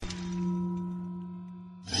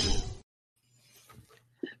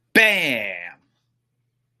Bam!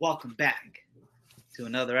 Welcome back to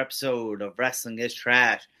another episode of Wrestling is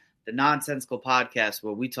Trash, the nonsensical podcast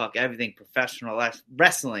where we talk everything professional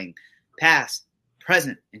wrestling, past,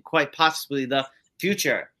 present, and quite possibly the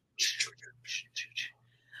future.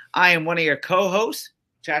 I am one of your co-hosts,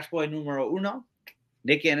 Trash Boy numero uno,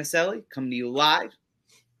 Nick Anicelli, coming to you live.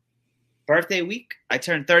 Birthday week. I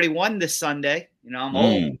turned 31 this Sunday. You know, I'm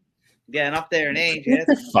old. Getting up there in age. Get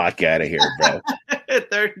the fuck out of here, bro.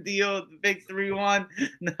 Third deal, big 3-1.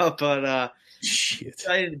 No, but shit.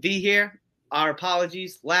 Excited to be here. Our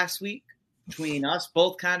apologies last week between us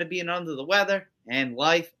both kind of being under the weather and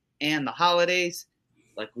life and the holidays.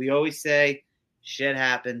 Like we always say, shit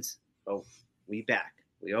happens. But we back.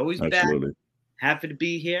 We always Absolutely. back. Happy to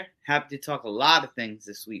be here. Happy to talk a lot of things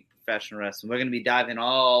this week, professional wrestling. We're going to be diving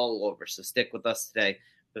all over, so stick with us today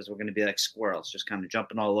because we're going to be like squirrels, just kind of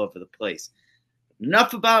jumping all over the place.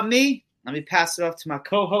 Enough about me. Let me pass it off to my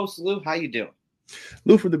co-host, Lou. How you doing?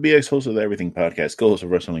 Lou from the BX, host of the Everything Podcast, co-host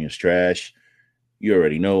of Wrestling is Trash. You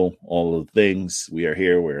already know all of the things. We are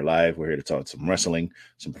here. We're live. We're here to talk some wrestling,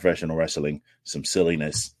 some professional wrestling, some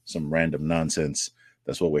silliness, some random nonsense.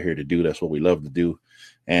 That's what we're here to do. That's what we love to do.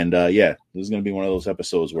 And this is going to be one of those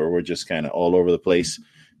episodes where we're just kind of all over the place.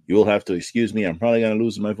 You will have to excuse me. I'm probably going to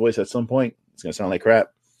lose my voice at some point. It's going to sound like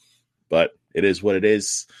crap, but it is what it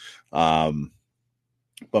is.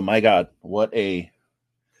 But my God, what a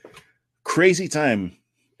crazy time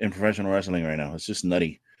in professional wrestling right now. It's just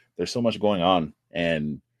nutty. There's so much going on,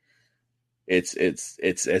 and it's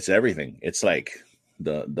everything. It's like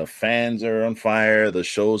the fans are on fire, the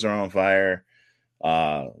shows are on fire.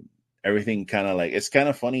 Everything kind of like, it's kind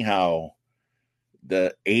of funny how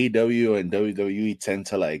the AEW and WWE tend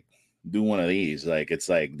to like do one of these. Like it's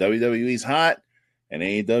like WWE's hot and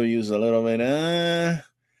AEW's a little bit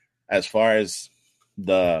as far as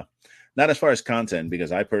not as far as content,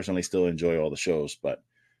 because I personally still enjoy all the shows, but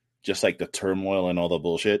just like the turmoil and all the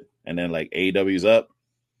bullshit. And then like AEW's up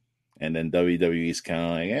and then WWE's kind of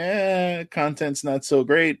like, content's not so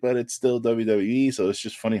great, but it's still WWE. So it's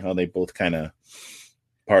just funny how they both kind of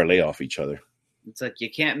parlay off each other. It's like you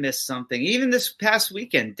can't miss something. Even this past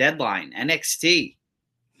weekend, Deadline, NXT.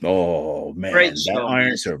 Oh, man. Great that show, Iron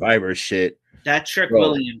man. Survivor shit. That Trick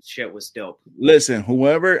Williams shit was dope. Listen,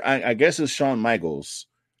 whoever, I guess it's Shawn Michaels,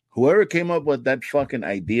 whoever came up with that fucking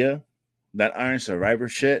idea, that Iron Survivor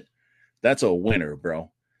shit, that's a winner,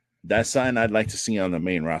 bro. That's something I'd like to see on the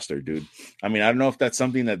main roster, dude. I mean, I don't know if that's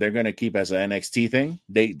something that they're going to keep as an NXT thing.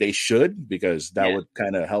 They should, because that would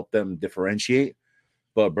kind of help them differentiate.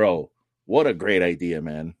 But, bro, what a great idea,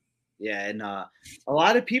 man. Yeah, and a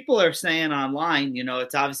lot of people are saying online, you know,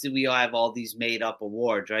 it's obviously we all have all these made-up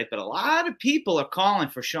awards, right? But a lot of people are calling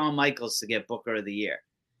for Shawn Michaels to get Booker of the Year.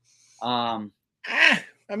 The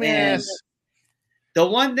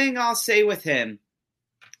one thing I'll say with him,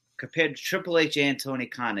 compared to Triple H and Tony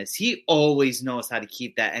Khan, is he always knows how to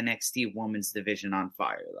keep that NXT women's division on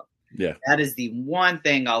fire, though. Yeah. That is the one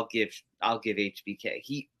thing I'll give HBK.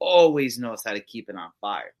 He always knows how to keep it on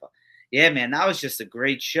fire. But yeah, man, that was just a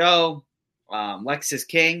great show. Lexis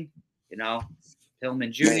King, you know,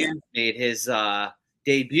 Pillman Jr. made his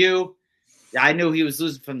debut. I knew he was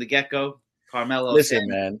losing from the get-go. Carmelo. Listen,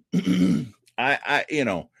 man, I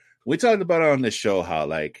we talked about it on this show how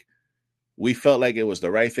like we felt like it was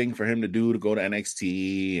the right thing for him to do to go to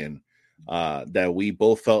NXT, and that we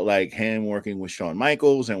both felt like him working with Shawn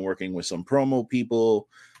Michaels and working with some promo people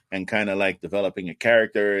and kind of like developing a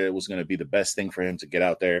character, it was going to be the best thing for him to get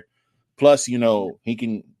out there. Plus, you know, he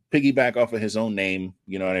can piggyback off of his own name.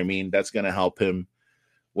 You know what I mean? That's going to help him,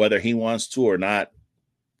 whether he wants to or not.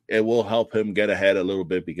 It will help him get ahead a little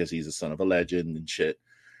bit because he's a son of a legend and shit.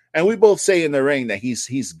 And we both say in the ring that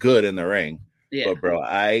he's good in the ring. Yeah. But bro,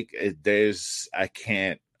 I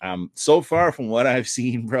can't. So far from what I've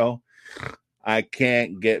seen, bro, I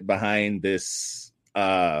can't get behind this.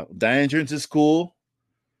 The entrance is cool,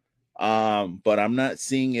 but I'm not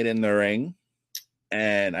seeing it in the ring.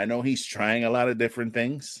 And I know he's trying a lot of different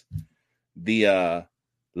things. The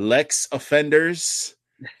Lex offenders,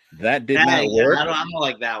 that did not work. I don't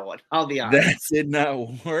like that one. I'll be honest. That did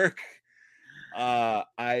not work.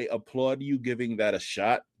 I applaud you giving that a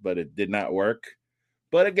shot, but it did not work.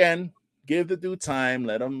 But again, give the dude time.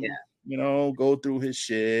 Let him, go through his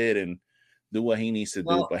shit and do what he needs to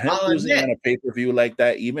do. But him losing on a pay-per-view like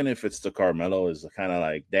that, even if it's the Carmelo, is kind of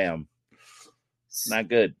like, damn, not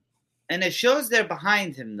good. And it shows they're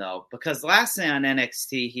behind him, though, because last night on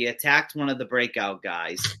NXT, he attacked one of the breakout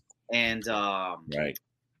guys. And right.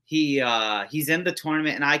 He's in the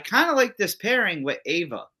tournament. And I kind of like this pairing with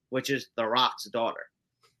Ava, which is The Rock's daughter.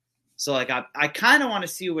 So, like, I kind of want to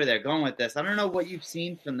see where they're going with this. I don't know what you've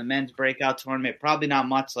seen from the men's breakout tournament. Probably not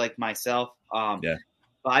much, like myself. Yeah.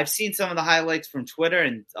 But I've seen some of the highlights from Twitter,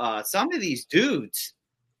 and some of these dudes,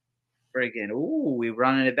 friggin', we're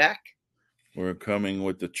running it back. We're coming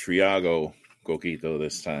with the Triago Coquito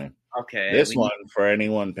this time. Okay. This one, for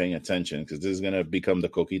anyone paying attention, because this is going to become the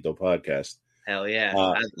Coquito podcast. Hell yeah.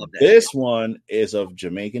 I love that. This one is of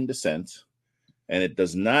Jamaican descent, and it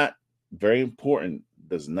does not, very important,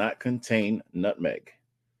 does not contain nutmeg.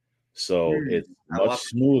 So it's much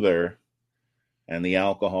smoother, and the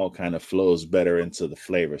alcohol kind of flows better into the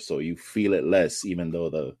flavor. So you feel it less, even though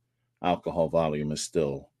the alcohol volume is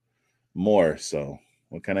still more. So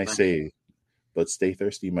what can I say? But stay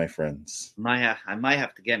thirsty, my friends. I might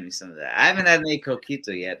have to get me some of that. I haven't had any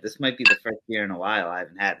coquito yet. This might be the first year in a while I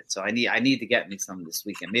haven't had it. So I need to get me some this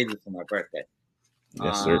weekend, maybe for my birthday.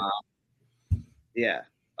 Yes, sir. Yeah.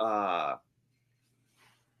 But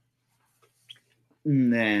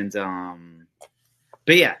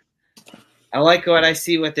yeah, I like what I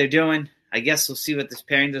see what they're doing. I guess we'll see what this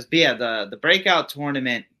pairing does. But yeah, the breakout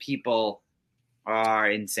tournament people are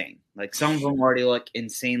insane. Like, some of them already look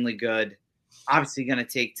insanely good. Obviously going to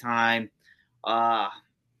take time.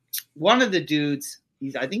 One of the dudes,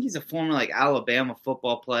 I think he's a former like Alabama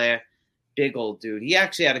football player, big old dude. He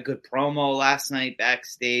actually had a good promo last night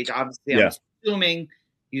backstage. Obviously, I'm assuming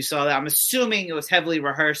you saw that. I'm assuming it was heavily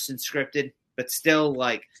rehearsed and scripted, but still,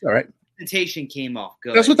 like, all right, presentation came off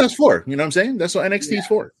good. That's what that's for. You know what I'm saying? That's what NXT is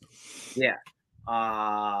for. Yeah.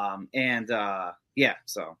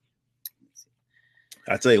 So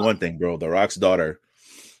I'll tell you one thing, bro. The Rock's daughter,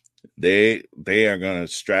 they are gonna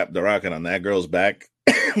strap the rocket on that girl's back,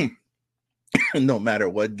 no matter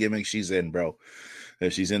what gimmick she's in, bro.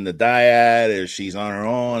 If she's in the dyad, if she's on her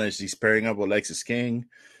own, if she's pairing up with Lexis King,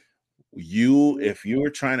 if you're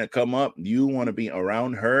trying to come up, you want to be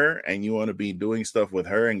around her and you want to be doing stuff with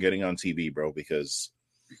her and getting on TV, bro, because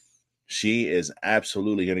she is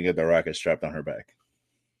absolutely gonna get the rocket strapped on her back.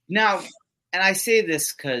 Now, and I say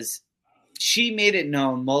this because she made it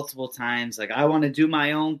known multiple times, like, I want to do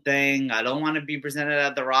my own thing. I don't want to be presented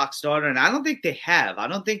as the Rock's daughter. And I don't think they have. I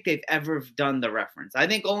don't think they've ever done the reference. I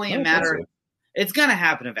think only a matter of, it's going to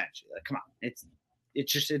happen eventually. Like, come on. It's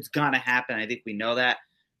going to happen. I think we know that.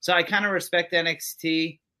 So I kind of respect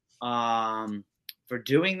NXT for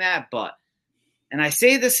doing that. And I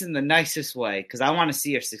say this in the nicest way because I want to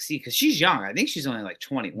see her succeed because she's young. I think she's only like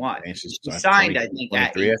 21. She signed, 20, I think,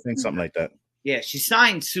 23, I think, something like that. Yeah, she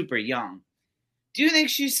signed super young. Do you think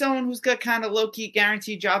she's someone who's got kind of low-key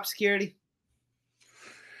guaranteed job security?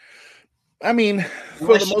 I mean,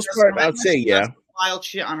 for the most part, I'd say yeah. Wild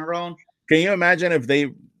shit on her own. Can you imagine if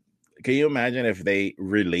they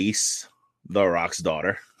release The Rock's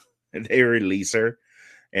daughter? If they release her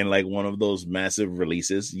in like one of those massive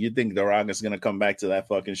releases, you think The Rock is gonna come back to that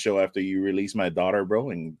fucking show after you release my daughter, bro,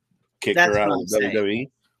 and kick her out of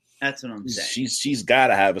WWE? That's what I'm saying. She's got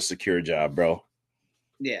to have a secure job, bro.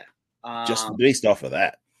 Yeah. Just based off of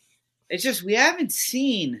that. It's just we haven't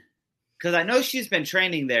seen, because I know she's been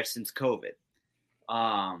training there since COVID.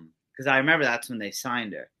 Because I remember that's when they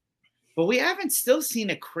signed her. But we haven't still seen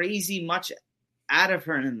a crazy much out of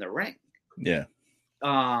her in the ring. Yeah.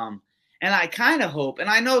 And I kind of hope, and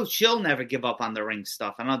I know she'll never give up on the ring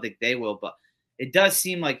stuff. I don't think they will, but it does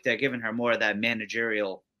seem like they're giving her more of that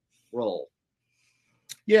managerial role.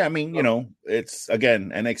 Yeah, I mean, you know, it's,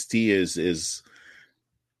 again, NXT is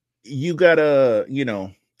you gotta, you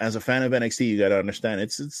know, as a fan of NXT, you gotta understand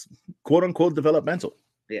it's quote unquote developmental.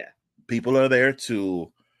 Yeah. People are there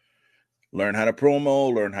to learn how to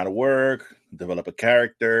promo, learn how to work, develop a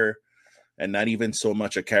character, and not even so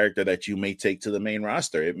much a character that you may take to the main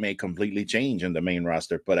roster. It may completely change in the main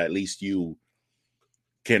roster, but at least you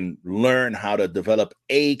can learn how to develop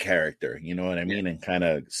a character, you know what I mean? And kind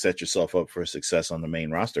of set yourself up for success on the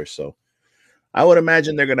main roster. So I would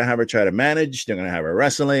imagine they're going to have her try to manage. They're going to have her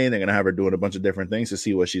wrestling. They're going to have her doing a bunch of different things to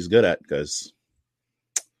see what she's good at. Because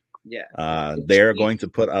they're going to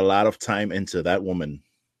put a lot of time into that woman.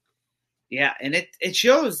 Yeah. And it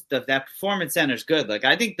shows that Performance Center is good. Like,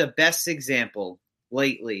 I think the best example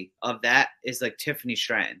lately of that is like Tiffany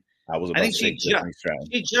Stratton. I think she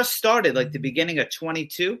just started like the beginning of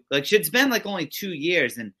 22. Like, it's been like only 2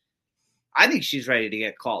 years, and I think she's ready to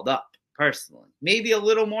get called up personally. Maybe a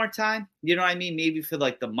little more time, you know what I mean? Maybe for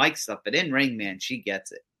like the mic stuff, but in ring, man, she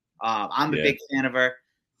gets it. I'm a big fan of her.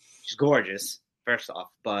 She's gorgeous, first off,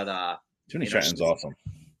 but Tiffany Stratton's awesome.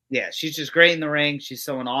 Yeah, she's just great in the ring. She's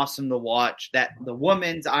someone awesome to watch. That the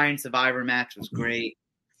women's Iron Survivor match was great.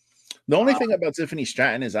 The only thing about Tiffany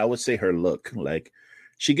Stratton is I would say her look. Like,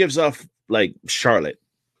 she gives off like Charlotte.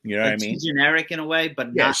 You know like what I mean? generic in a way,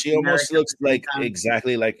 but Yeah, not she generic almost at looks the same like time.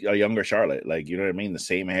 exactly like a younger Charlotte. Like, you know what I mean? The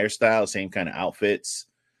same hairstyle, same kind of outfits.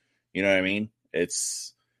 You know what I mean?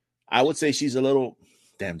 I would say she's a little,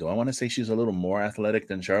 damn, do I want to say she's a little more athletic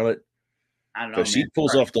than Charlotte? I don't know, Because she man.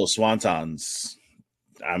 pulls off those swantons,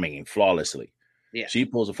 I mean, flawlessly. Yeah. She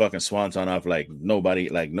pulls a fucking swanton off like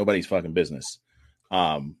nobody's fucking business.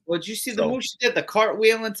 Well, did you see the So, move she did? The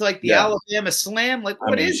cartwheel into like the yeah. Alabama slam? Like, I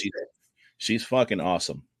what mean, is this? she's fucking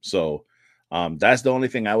awesome. So, that's the only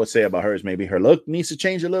thing I would say about her is maybe her look needs to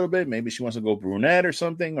change a little bit. Maybe she wants to go brunette or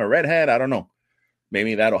something or redhead. I don't know.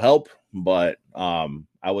 Maybe that'll help. But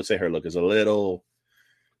I would say her look is a little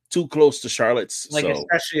too close to Charlotte's. Like, so,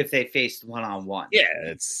 especially if they faced 1-on-1. yeah,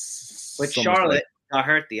 it's But almost Charlotte got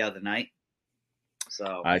hurt the other night.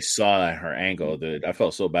 So I saw her ankle, dude. I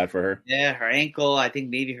felt so bad for her. yeah, her ankle, I think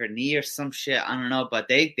maybe her knee or some shit. I don't know. But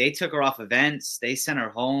they took her off events. They sent her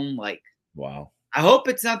home. Like, Wow. I hope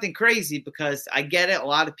it's nothing crazy because I get it. A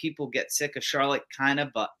lot of people get sick of Charlotte, kind of,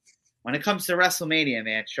 but when it comes to WrestleMania,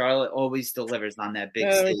 man, Charlotte always delivers on that big Yeah,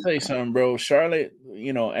 let stage. me tell you something, bro. Charlotte,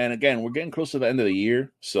 and again, we're getting close to the end of the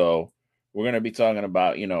year, so we're gonna be talking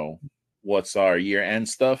about, what's our year-end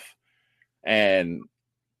stuff. And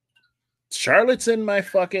Charlotte's in my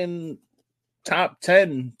fucking top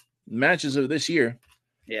 10 matches of this year.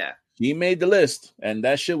 Yeah. She made the list, and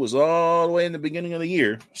that shit was all the way in the beginning of the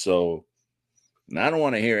year. So I don't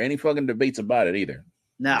want to hear any fucking debates about it either.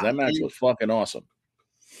 No. That match was fucking awesome.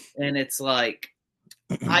 And it's like,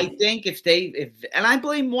 I think and I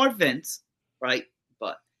blame more Vince, right?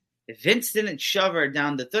 But if Vince didn't shove her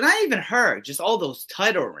down not even her, just all those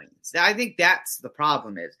title reigns. I think that's the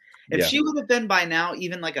problem is. If she would have been by now,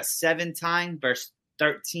 even like a 7-time versus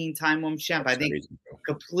 13-time women's champ, I think crazy,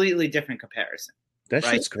 completely different comparison. That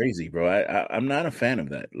shit's crazy, bro. I'm not a fan of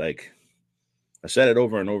that. Like, I said it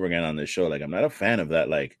over and over again on this show. Like, I'm not a fan of that.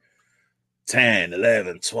 Like, 10,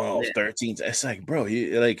 11, 12, 13. It's like, bro,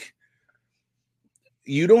 you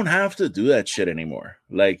don't have to do that shit anymore.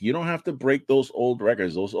 Like, you don't have to break those old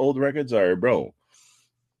records. Those old records are, bro,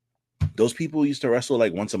 those people used to wrestle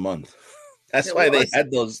like once a month. That's why they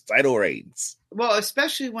had those title reigns. Well,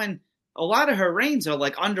 especially when a lot of her reigns are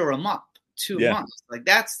like under a month, 2 months. Like,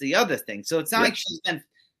 that's the other thing. So it's not like she's been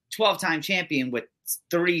 12-time champion with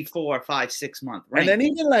 3, 4, 5, 6 month reigns. And then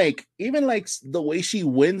even like the way she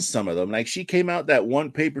wins some of them, like she came out that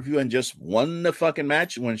one pay-per-view and just won the fucking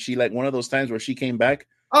match when she, like, one of those times where she came back.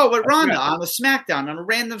 Oh, with Ronda on a SmackDown, on a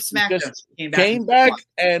random SmackDown, she came back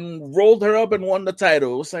and rolled her up and won the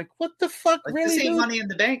title. It was like, what the fuck, like, really? This ain't Money in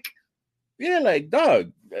the Bank. Yeah, like,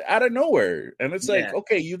 dog, out of nowhere. And it's like,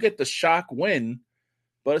 okay, you get the shock win,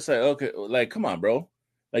 but it's like, okay, like, come on, bro.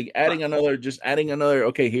 Like, adding another,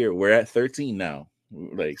 okay, here, we're at 13 now.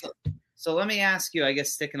 Like, so let me ask you, I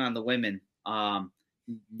guess, sticking on the women,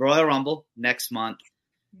 Royal Rumble next month.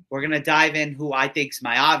 We're going to dive in who I think is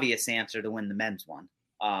my obvious answer to win the men's one.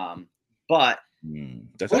 But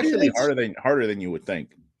that's actually harder than you would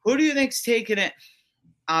think. Who do you think's taking it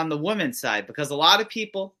on the women's side? Because a lot of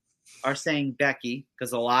people are saying Becky,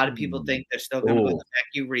 because a lot of people think they're still going to go with the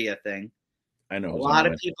Becky Rhea thing. I know. A lot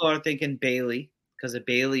of people are thinking Bayley because of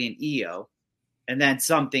Bayley and Io. And then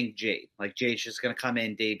some think Jade. Like, Jade's just going to come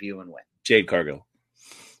in, debut, and win. Jade Cargill.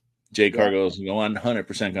 Jade Cargill is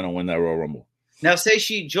 100% going to win that Royal Rumble. Now, say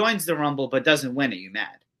she joins the Rumble but doesn't win it, you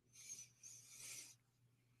mad?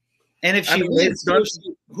 And if she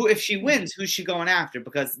wins, who's she going after?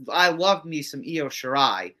 Because I love me some Io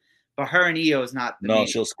Shirai, but her and Io is not the No,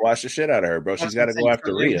 she'll squash the shit out of her, bro. She's got to go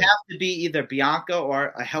after Rhea. It have to be either Bianca or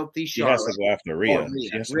a healthy Charlotte. She has to go after Rhea.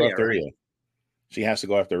 She has to go after Rhea. She has to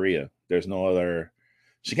go after Rhea. There's no other.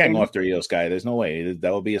 She can't go after Io Sky. There's no way.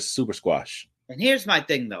 That would be a super squash. And here's my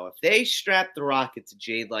thing, though. If they strap the Rocket to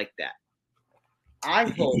Jade like that, I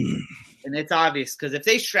hope, and it's obvious, because if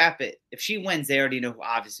they strap it, if she wins, they already know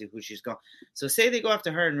who she's going. So say they go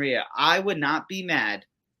after her and Rhea, I would not be mad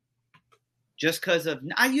just because of,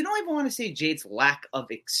 you don't even want to say Jade's lack of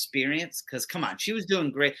experience, because come on, she was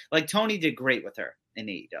doing great. Like, Tony did great with her in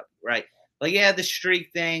AEW, right? Like, yeah, the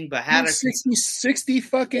streak thing, but had her 60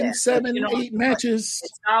 fucking 7-8 matches.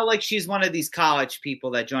 It's not like she's one of these college people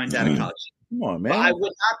that joins out of college. Come on, man. But I would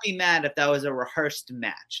not be mad if that was a rehearsed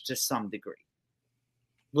match to some degree.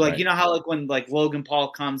 Like, you know how, like, when, like, Logan Paul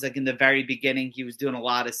comes, like, in the very beginning, he was doing a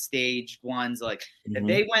lot of staged ones. Like, if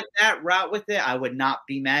they went that route with it, I would not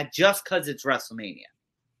be mad just because it's WrestleMania.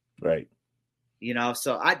 Right. You know,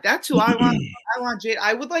 so that's who I want. I want Jade.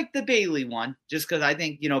 I would like the Bayley one just because I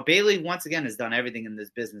think, Bayley, once again, has done everything in this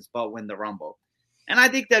business but win the Rumble. And I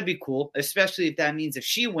think that'd be cool, especially if that means if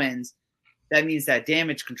she wins, that means that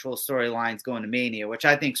Damage Control storyline's going to Mania, which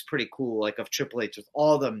I think is pretty cool. Like of Triple H with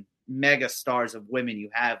all the mega stars of women you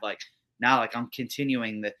have, like now, like I'm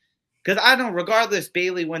continuing the, because I don't, regardless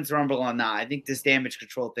Bayley wins the Rumble or not, I think this Damage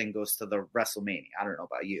Control thing goes to the WrestleMania. I don't know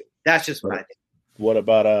about you. That's just what I think. What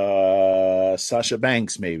about Sasha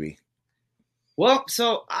Banks, maybe? Well,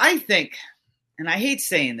 so I think, and I hate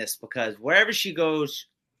saying this because wherever she goes,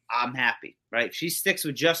 I'm happy, right? If she sticks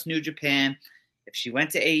with just New Japan, if she went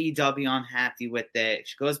to AEW, I'm happy with it. If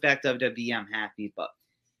she goes back to WWE, I'm happy. But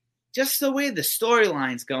just the way the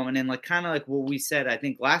storyline's going, and like kind of like what we said, I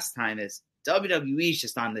think last time, is WWE is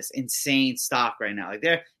just on this insane stock right now.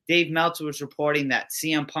 Like Dave Meltzer was reporting that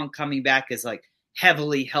CM Punk coming back is like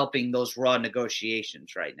heavily helping those Raw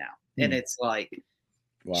negotiations right now. And it's like,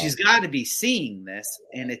 wow. She's got to be seeing this,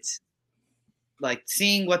 and it's like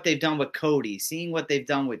seeing what they've done with Cody, seeing what they've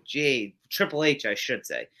done with Jade, Triple H, I should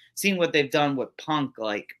say, seeing what they've done with Punk,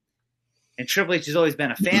 like, and Triple H has always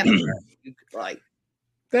been a fan of her. Like,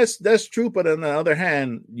 that's true, but on the other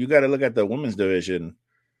hand, you got to look at the women's division,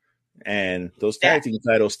 and those tag team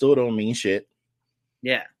titles still don't mean shit.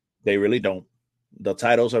 Yeah, they really don't. The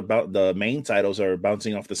titles are about the main titles are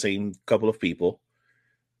bouncing off the same couple of people.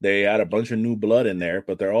 They add a bunch of new blood in there,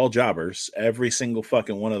 but they're all jobbers. Every single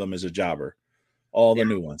fucking one of them is a jobber. All the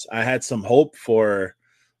new ones. I had some hope for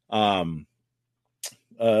what's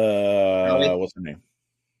her name?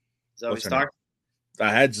 Zoe Stark.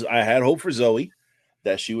 I had hope for Zoe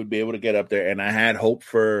that she would be able to get up there, and I had hope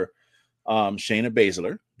for Shayna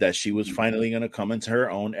Baszler that she was finally going to come into her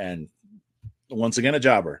own, and once again a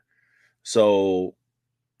jobber. So,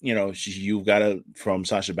 you know, you've got to, from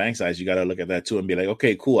Sasha Banks' eyes, you got to look at that too and be like,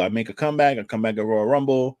 okay, cool. I make a comeback. I come back at Royal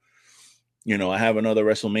Rumble. You know, I have another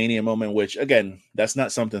WrestleMania moment, which again, that's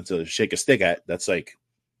not something to shake a stick at. That's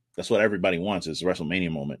what everybody wants, is a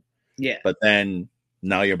WrestleMania moment. Yeah. But then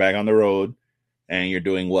now you're back on the road and you're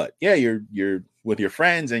doing what? Yeah, you're with your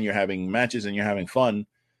friends and you're having matches and you're having fun,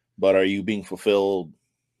 but are you being fulfilled?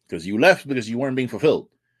 Because you left because you weren't being fulfilled.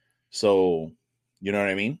 So, you know what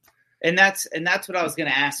I mean? And that's what I was going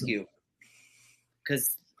to ask you,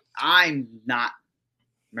 because I'm not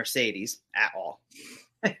Mercedes at all.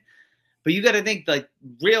 But you got to think, like,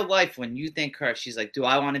 real life, when you think her, she's like, do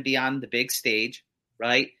I want to be on the big stage,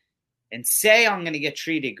 right? And say I'm going to get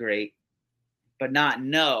treated great, but not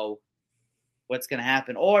know what's going to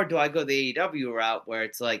happen? Or do I go the AEW route where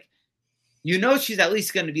it's like, you know, she's at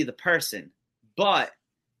least going to be the person, but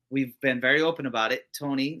we've been very open about it,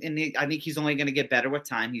 Tony, and I think he's only going to get better with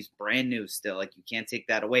time. He's brand new still. Like, you can't take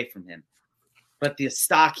that away from him. But the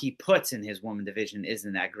stock he puts in his woman division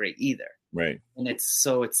isn't that great either. Right. And it's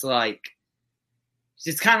like,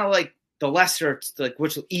 it's kind of like the lesser, like,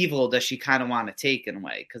 which evil does she kind of want to take in a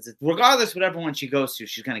way? Because regardless, whatever one she goes to,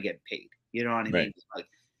 she's going to get paid. You know what I mean? Right. Like,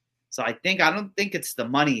 so I don't think it's the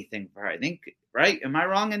money thing for her. I think, right? Am I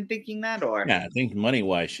wrong in thinking that? Or yeah, I think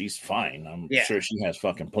money-wise, she's fine. I'm sure she has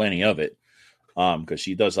fucking plenty of it, because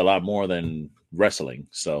she does a lot more than wrestling.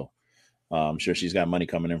 So I'm sure she's got money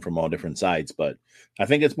coming in from all different sides. But I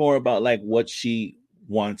think it's more about like what she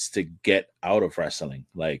wants to get out of wrestling.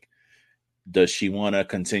 Like, does she want to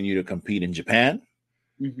continue to compete in Japan,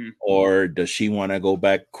 or does she want to go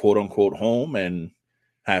back, quote unquote, home and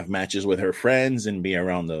have matches with her friends and be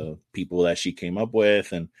around the people that she came up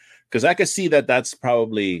with? And because I could see that that's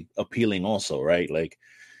probably appealing also, right? Like,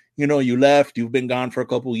 you know, you left, you've been gone for a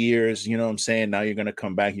couple years, you know what I'm saying? Now you're going to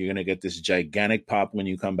come back. You're going to get this gigantic pop when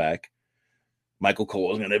you come back. Michael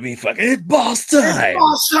Cole is going to be fucking, it's boss time. It's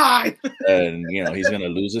boss time. And, you know, he's going to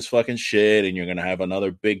lose his fucking shit. And you're going to have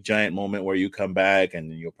another big giant moment where you come back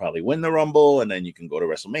and you'll probably win the Rumble. And then you can go to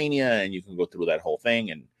WrestleMania and you can go through that whole thing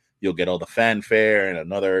and you'll get all the fanfare and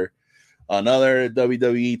another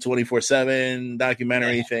WWE 24/7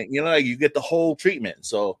 documentary thing. You know, like, you get the whole treatment.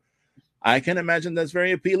 So I can imagine that's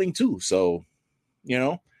very appealing too. So, you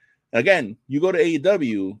know, again, you go to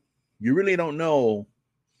AEW, you really don't know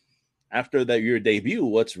after that your debut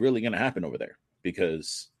what's really going to happen over there,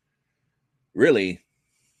 because really,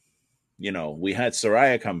 you know, we had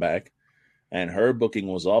Saraya come back and her booking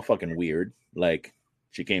was all fucking weird. Like,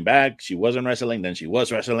 she came back, she wasn't wrestling, then she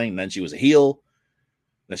was wrestling, then she was a heel.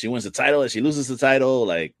 Then she wins the title and she loses the title,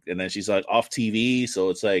 like, and then she's like off TV. So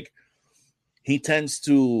it's like he tends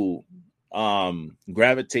to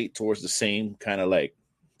gravitate towards the same kind of like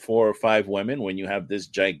 4 or 5 women when you have this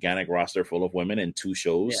gigantic roster full of women in 2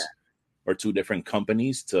 shows or 2 different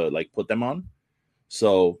companies to like put them on.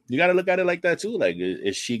 So you got to look at it like that too. Like,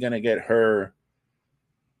 is she gonna get her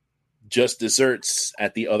just desserts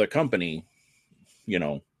at the other company, you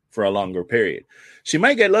know, for a longer period? She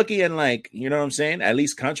might get lucky and, like, you know what I'm saying, at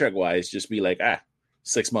least contract wise, just be like,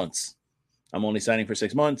 6 months, I'm only signing for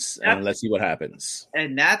 6 months, and let's see what happens.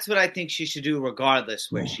 And that's what I think she should do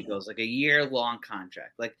regardless where she goes, like a year-long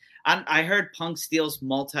contract. Like, I heard Punk steals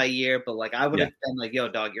multi-year, but like I would have been like, yo,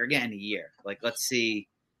 dog, you're getting a year. Like, let's see.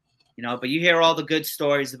 But you hear all the good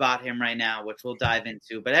stories about him right now, which we'll dive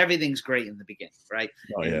into, but everything's great in the beginning, right?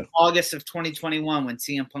 In August of 2021, when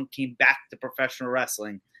CM Punk came back to professional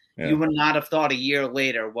wrestling, you would not have thought a year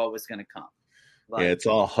later what was going to come. Like, it's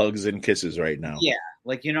all hugs and kisses right now. Yeah.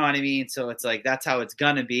 Like, you know what I mean? So it's like, that's how it's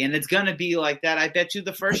going to be. And it's going to be like that, I bet you,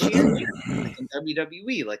 the first year like in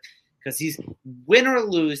WWE. Like, because he's win or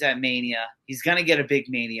lose at Mania, he's going to get a big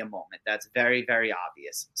Mania moment. That's very, very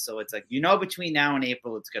obvious. So it's like, between now and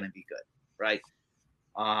April, it's going to be good, right?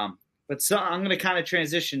 But so I'm going to kind of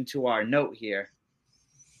transition to our note here.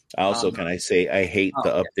 Also, can I say I hate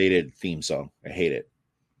the updated theme song? I hate it.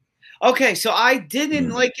 Okay, so I didn't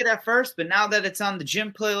like it at first, but now that it's on the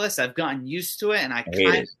gym playlist, I've gotten used to it, and I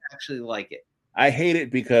kind of actually like it. I hate it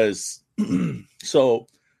because I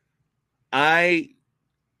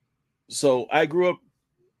grew up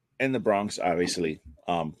in the Bronx, obviously.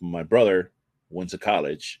 My brother went to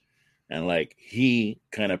college, and like he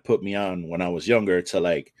kind of put me on when I was younger to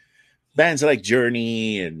like bands like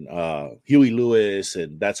Journey and Huey Lewis,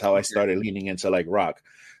 and that's how I started leaning into like rock.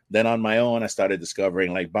 Then on my own, I started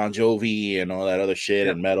discovering like Bon Jovi and all that other shit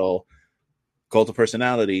and metal. Cult of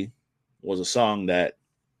Personality was a song that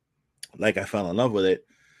like I fell in love with it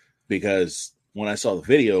because when I saw the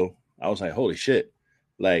video, I was like, holy shit,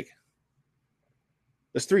 like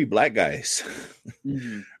there's 3 black guys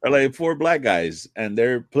or like 4 black guys and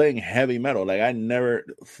they're playing heavy metal. Like I never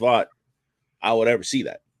thought I would ever see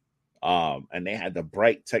that. And they had the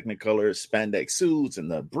bright Technicolor spandex suits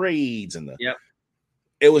and the braids and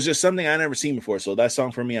it was just something I never seen before. So that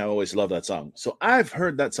song for me, I always love that song. So I've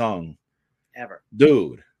heard that song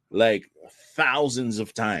dude, like thousands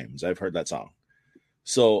of times I've heard that song.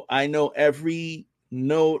 So I know every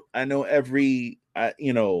note, I know every,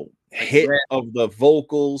 hit of the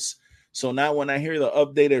vocals. So now when I hear the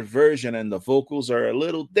updated version and the vocals are a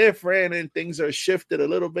little different and things are shifted a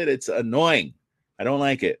little bit, it's annoying. I don't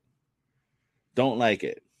like it.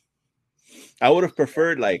 I would have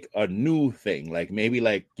preferred like a new thing, like maybe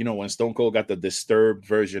like when Stone Cold got the Disturbed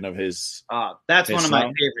version of his. That's one of my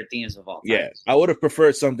favorite themes of all time. Yeah, I would have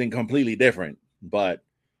preferred something completely different, but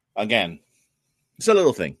again, it's a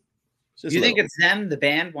little thing. You think it's them, the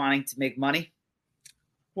band, wanting to make money?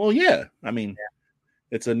 Well, yeah. I mean,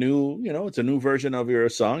 it's a new, it's a new version of your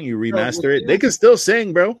song. You remaster it. They can still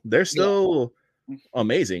sing, bro. They're still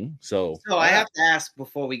amazing. So I have to ask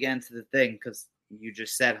before we get into the thing because. You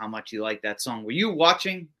just said how much you like that song. Were you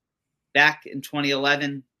watching back in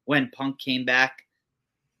 2011 when Punk came back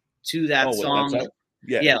to that song?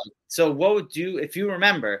 Yeah. So what would you, if you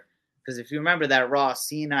remember, because if you remember that Raw,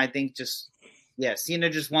 Cena, I think Cena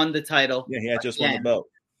just won the title. Yeah, he had just won the belt.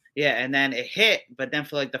 Yeah, and then it hit, but then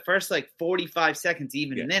for like the first like 45 seconds,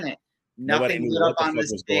 even a minute, nothing lit up on this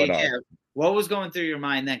stage. Yeah. What was going through your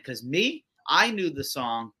mind then? Because I knew the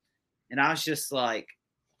song, and I was just like,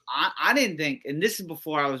 I didn't think, and this is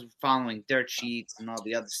before I was following Dirt Sheets and all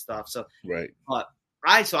the other stuff. So but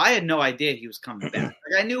I had no idea he was coming back.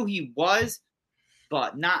 Like I knew he was,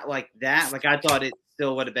 but not like that. Like I thought it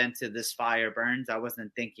still would have been to This Fire Burns. I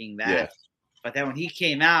wasn't thinking that. Yeah. But then when he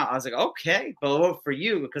came out, I was like, okay. But what for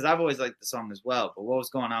you? Because I've always liked the song as well. But what was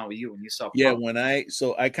going on with you when you saw? Yeah,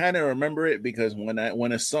 I kind of remember it because when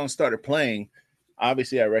a song started playing,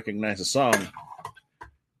 obviously I recognized the song.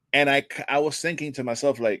 And I was thinking to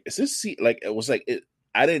myself, like, is this it was like it?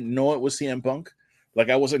 I didn't know it was CM Punk. Like,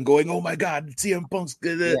 I wasn't going, oh my God, CM Punk's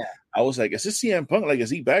good. Yeah. I was like, is this CM Punk? Like, is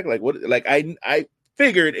he back? Like, what? Like, I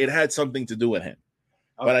figured it had something to do with him,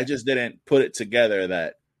 but I just didn't put it together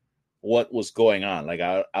that what was going on. Like,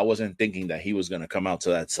 I wasn't thinking that he was going to come out to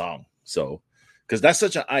that song. So, because that's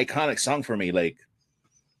such an iconic song for me. Like,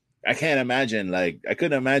 I can't imagine, like, I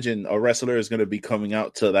couldn't imagine a wrestler is going to be coming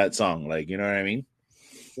out to that song. Like, you know what I mean?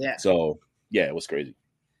 Yeah. So, yeah, it was crazy.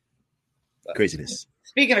 Craziness.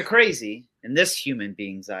 Speaking of crazy, in this human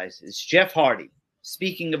being's eyes, is Jeff Hardy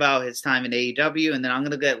speaking about his time in AEW, and then I'm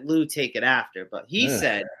going to let Lou take it after. But he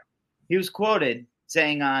said, he was quoted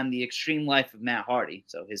saying on the Extreme Life of Matt Hardy,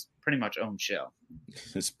 so his pretty much own show.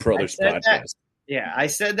 His brother's podcast. I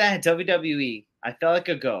said that at WWE. I felt like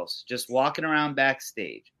a ghost just walking around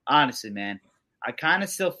backstage. Honestly, man, I kind of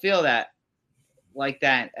still feel that like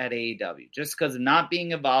that at AEW, just because of not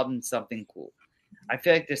being involved in something cool. I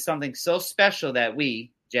feel like there's something so special that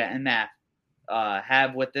we, Jet and Matt,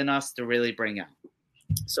 have within us to really bring out.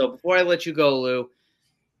 So before I let you go, Lou,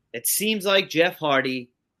 it seems like Jeff Hardy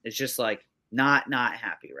is just like not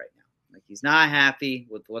happy right now. Like, he's not happy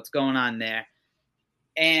with what's going on there.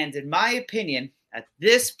 And in my opinion, at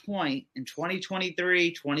this point in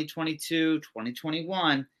 2023, 2022,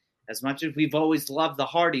 2021, as much as we've always loved the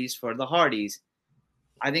Hardys for the Hardys,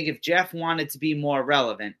 I think if Jeff wanted to be more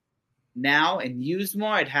relevant now and used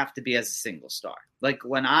more, it'd have to be as a single star. Like,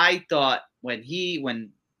 when I thought when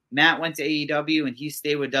Matt went to AEW and he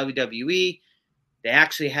stayed with WWE, they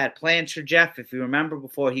actually had plans for Jeff. If you remember,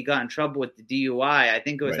 before he got in trouble with the DUI, I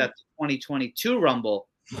think it was at the 2022 Rumble,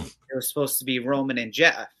 it was supposed to be Roman and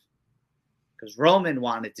Jeff, because Roman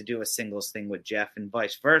wanted to do a singles thing with Jeff and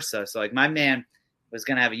vice versa. So, like, my man was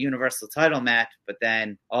going to have a Universal title match, but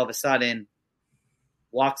then all of a sudden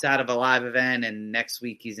walks out of a live event, and next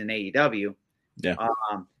week he's in AEW,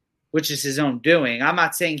 which is his own doing. I'm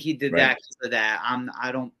not saying he did that because of that.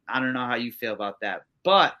 I don't know how you feel about that,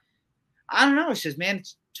 but I don't know. It's just, man,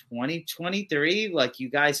 it's 2023. Like, you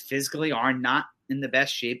guys physically are not in the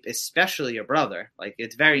best shape, especially your brother. Like,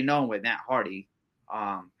 it's very known with Matt Hardy,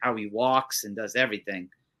 how he walks and does everything.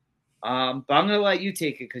 But I'm going to let you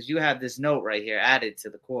take it because you have this note right here added to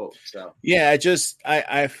the quote. So yeah,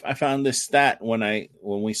 I found this stat when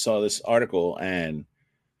we saw this article, and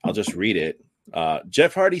I'll just read it.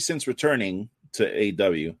 Jeff Hardy, since returning to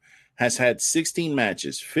AEW, has had 16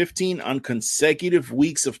 matches, 15 on consecutive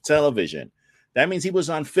weeks of television. That means he was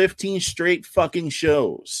on 15 straight fucking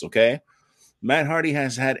shows, okay? Matt Hardy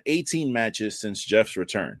has had 18 matches since Jeff's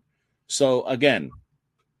return. So, again,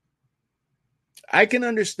 I can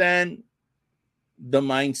understand the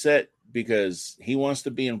mindset because he wants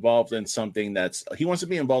to be involved in something he wants to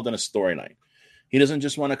be involved in a storyline. He doesn't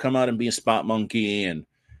just want to come out and be a spot monkey and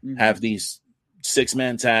have these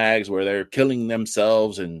 6-man tags where they're killing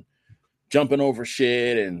themselves and jumping over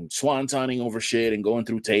shit and swantoning over shit and going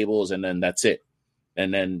through tables, and then that's it.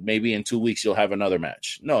 And then maybe in 2 weeks you'll have another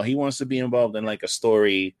match. No, he wants to be involved in like a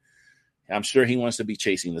story. I'm sure he wants to be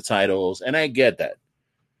chasing the titles, and I get that.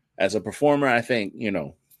 As a performer, I think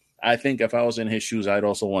if I was in his shoes, I'd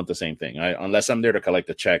also want the same thing. Unless I'm there to collect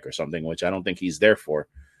a check or something, which I don't think he's there for.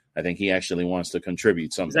 I think he actually wants to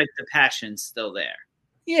contribute something. It's like the passion's still there.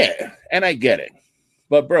 Yeah, and I get it.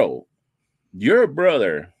 But, bro, your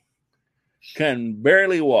brother can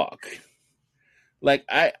barely walk. Like,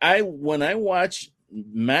 I when I watch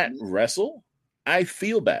Matt wrestle, I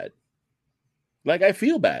feel bad. Like, I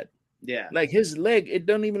feel bad. Yeah. Like, his leg, it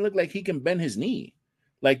doesn't even look like he can bend his knee.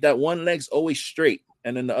 Like, that one leg's always straight,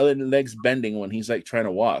 and then the other leg's bending when he's, like, trying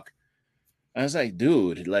to walk. I was like,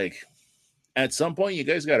 dude, like, at some point, you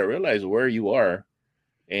guys got to realize where you are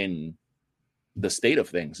in the state of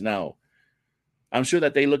things. Now, I'm sure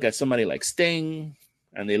that they look at somebody like Sting,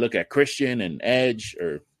 and they look at Christian and Edge,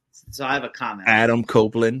 or so I have a comment. Adam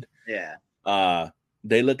Copeland. Yeah.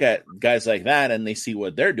 They look at guys like that, and they see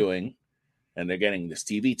what they're doing, and they're getting this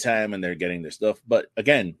TV time, and they're getting their stuff. But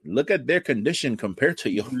again, look at their condition compared to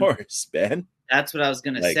yours, man. That's what I was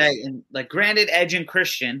gonna say. And, like, granted, Edge and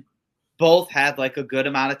Christian both had like a good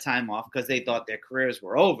amount of time off because they thought their careers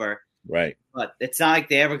were over. Right. But it's not like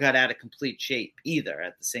they ever got out of complete shape either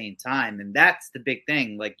at the same time. And that's the big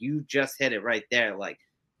thing. Like, you just hit it right there. Like,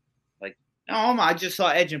 I just saw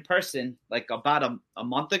Edge in person like about a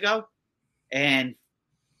month ago. And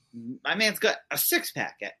my man's got a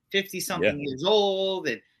 6-pack at 50-something years old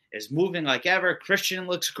and is moving like ever. Christian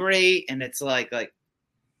looks great. And it's like,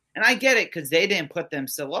 and I get it because they didn't put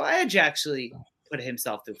themselves. Well, Edge actually put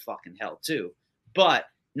himself through fucking hell too. But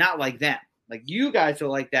not like them. Like, you guys are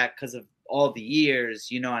like that because of all the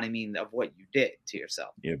years, you know what I mean, of what you did to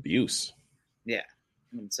yourself. The abuse. Yeah.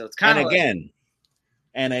 And so it's kind of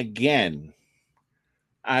and again,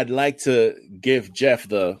 I'd like to give Jeff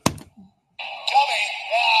the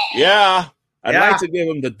I'd like to give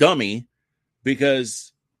him the dummy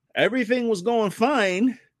because everything was going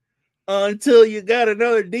fine until you got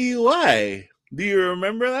another DUI. Do you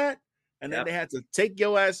remember that? And then they had to take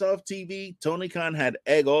your ass off TV. Tony Khan had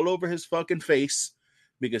egg all over his fucking face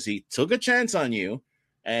because he took a chance on you.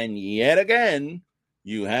 And yet again,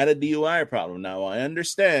 you had a DUI problem. Now, I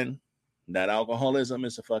understand that alcoholism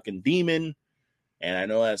is a fucking demon. And I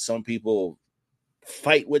know that some people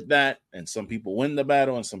fight with that. And some people win the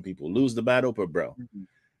battle and some people lose the battle. But, bro,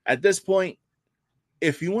 at this point,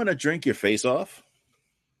 if you want to drink your face off,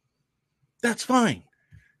 that's fine.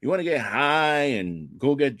 You want to get high and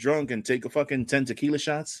go get drunk and take a fucking 10 tequila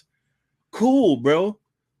shots? Cool, bro.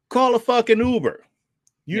 Call a fucking Uber.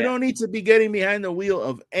 You don't need to be getting behind the wheel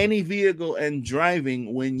of any vehicle and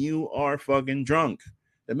driving when you are fucking drunk.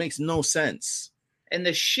 That makes no sense. And the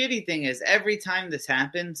shitty thing is, every time this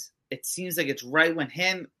happens, it seems like it's right when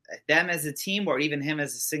them as a team or even him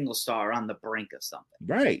as a single star are on the brink of something.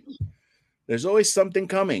 Right. There's always something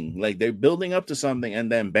coming. Like they're building up to something,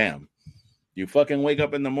 and then bam, you fucking wake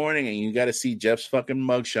up in the morning and you got to see Jeff's fucking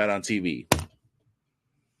mugshot on TV.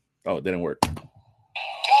 Oh, it didn't work.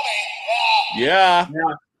 Yeah.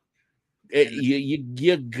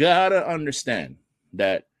 You gotta understand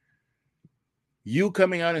that you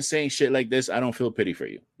coming out and saying shit like this, I don't feel pity for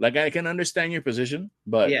you. Like, I can understand your position,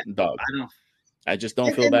 but dog, I just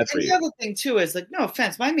don't feel bad for you. The other thing too is, like, no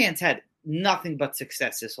offense, my man's had nothing but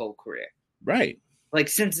success his whole career. Right. Like,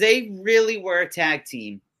 since they really were a tag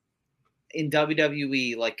team in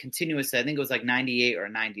WWE, like, continuously, I think it was like 98 or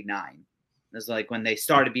 99. It was like when they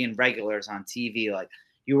started being regulars on TV. Like,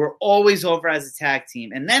 you were always over as a tag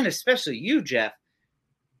team. And then especially you, Jeff,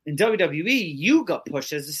 in WWE, you got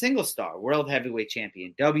pushed as a single star, world heavyweight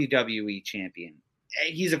champion, WWE champion.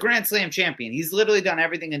 He's a Grand Slam champion. He's literally done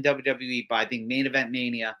everything in WWE by being Main Event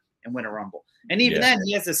Mania and win a Rumble. And even then,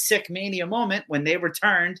 he has a sick Mania moment when they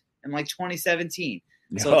returned in like 2017.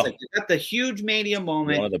 So it's like you got the huge Mania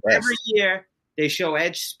moment. Every year, they show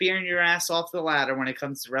Edge spearing your ass off the ladder when it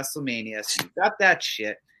comes to WrestleMania. So you got that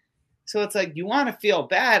shit. So it's like you want to feel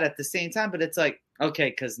bad at the same time, but it's like,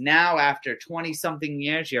 okay, because now after 20-something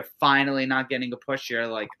years, you're finally not getting a push. You're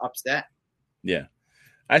like upset. Yeah.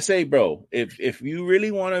 I say, bro, if you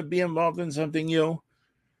really want to be involved in something,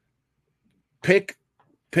 pick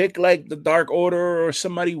like the Dark Order or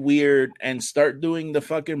somebody weird and start doing the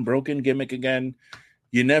fucking broken gimmick again.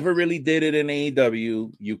 You never really did it in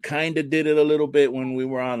AEW. You kind of did it a little bit when we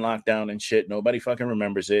were on lockdown and shit. Nobody fucking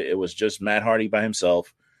remembers it. It was just Matt Hardy by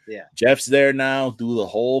himself. Yeah. Jeff's there now. Do the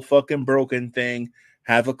whole fucking broken thing.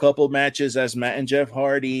 Have a couple matches as Matt and Jeff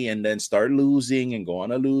Hardy, and then start losing and go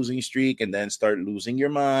on a losing streak, and then start losing your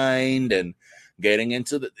mind and getting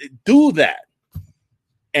into do that.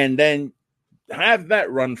 And then have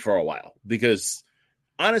that run for a while, because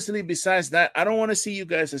honestly, besides that, I don't want to see you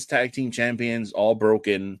guys as tag team champions all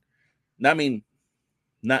broken. I mean,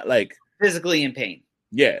 not like physically in pain.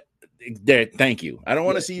 Yeah. There, thank you. I don't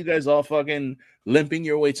want to see you guys all fucking limping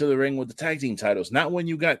your way to the ring with the tag team titles. Not when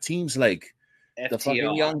you got teams like FTR, the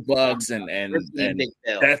fucking Young Bucks and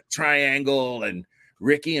Death Triangle and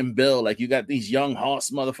Ricky and Bill. Like, you got these young hoss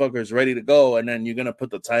motherfuckers ready to go, and then you're gonna put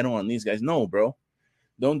the title on these guys. No, bro,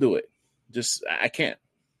 don't do it. Just I can't.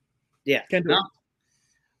 Yeah, can't do it.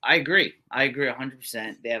 I agree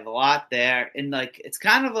 100%. They have a lot there, and like it's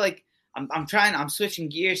kind of like I'm switching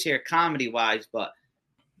gears here, comedy wise, but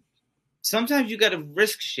sometimes you got to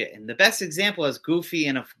risk shit. And the best example, as goofy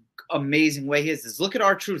in an amazing way is look at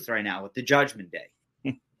R-Truth right now with the Judgment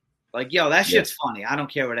Day. Like, yo, that shit's funny. I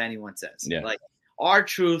don't care what anyone says. Yeah. Like,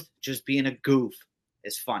 R-Truth just being a goof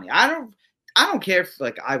is funny. I don't care if,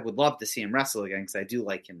 like, I would love to see him wrestle again because I do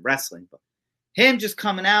like him wrestling. But him just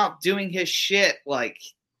coming out, doing his shit, like,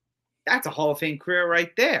 that's a Hall of Fame career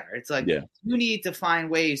right there. It's like, you need to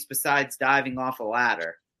find ways besides diving off a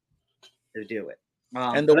ladder to do it.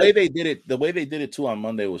 And the way they did it too on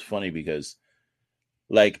Monday was funny because,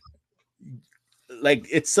 like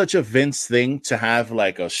it's such a Vince thing to have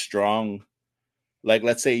like a strong, like,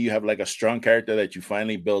 let's say you have like a strong character that you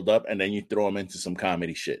finally build up, and then you throw them into some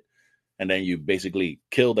comedy shit, and then you basically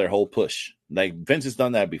kill their whole push. Like, Vince has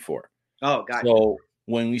done that before. Oh, gotcha. So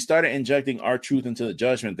when we started injecting R-Truth into the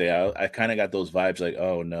Judgment Day, I kind of got those vibes like,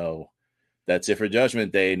 oh no, that's it for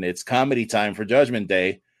Judgment Day, and it's comedy time for Judgment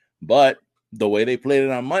Day. But the way they played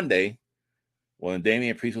it on Monday, when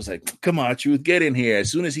Damian Priest was like, come on, Truth, get in here.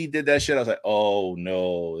 As soon as he did that shit, I was like, oh,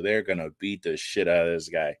 no, they're going to beat the shit out of this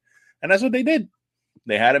guy. And that's what they did.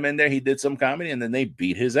 They had him in there. He did some comedy, and then they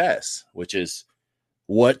beat his ass, which is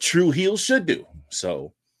what true heels should do.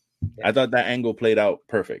 So I thought that angle played out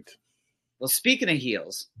perfect. Well, speaking of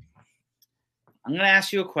heels, I'm going to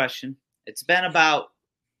ask you a question. It's been about,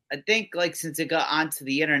 I think, like, since it got onto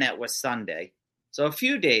the internet was Sunday. So a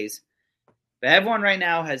few days. But everyone right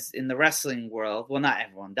now has, in the wrestling world, well, not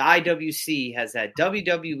everyone, the IWC has had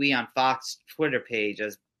WWE on Fox Twitter page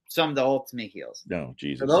as some of the ultimate heels. No,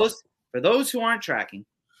 Jesus. For those who aren't tracking,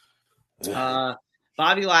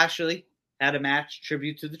 Bobby Lashley had a match,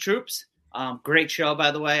 tribute to the troops. Great show,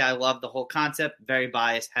 by the way. I love the whole concept. Very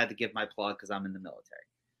biased. Had to give my plug because I'm in the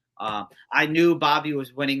military. I knew Bobby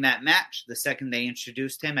was winning that match the second they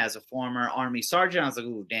introduced him as a former Army sergeant. I was like,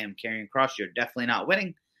 ooh, damn, Karrion Kross, you're definitely not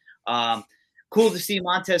winning. Cool to see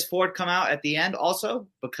Montez Ford come out at the end also,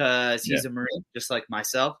 because he's a Marine, just like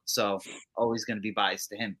myself. So always going to be biased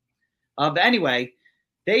to him. But anyway,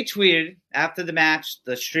 they tweeted after the match,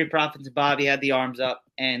 the Street Profits and Bobby had the arms up,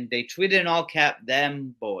 and they tweeted in all cap,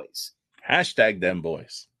 them boys. Hashtag them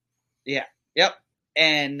boys. Yeah. Yep.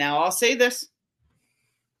 And now I'll say this.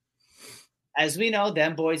 as we know,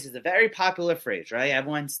 them boys is a very popular phrase, right?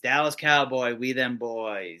 Everyone's Dallas Cowboy, we them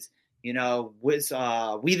boys. You know,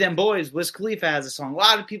 we them boys. Wiz Khalifa has a song. A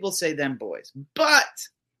lot of people say them boys, but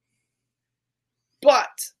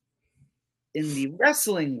in the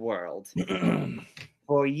wrestling world,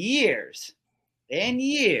 for years and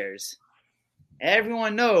years,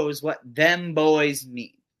 everyone knows what them boys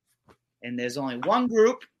mean, and there's only one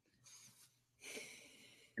group,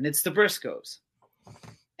 and it's the Briscoes.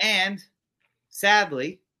 And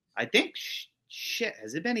sadly, I think shit,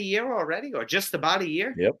 has it been a year already, or just about a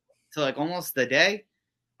year? Yep. To like almost the day.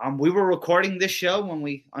 We were recording this show when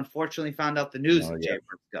we unfortunately found out the news that Jay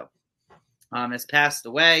Briscoe has passed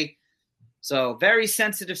away. So very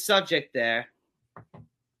sensitive subject there.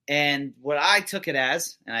 And what I took it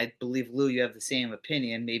as, and I believe, Lou, you have the same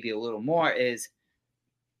opinion, maybe a little more, is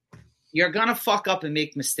you're going to fuck up and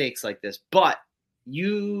make mistakes like this. But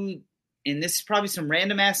and this is probably some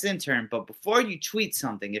random ass intern, but before you tweet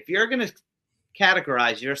something, if you're going to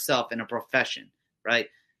categorize yourself in a profession, right?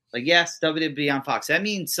 Like, yes, WWE on Fox. That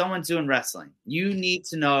means someone's doing wrestling. You need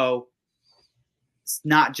to know it's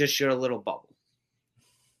not just your little bubble.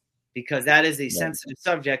 Because that is a sensitive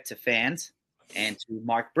subject to fans and to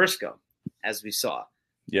Mark Briscoe, as we saw.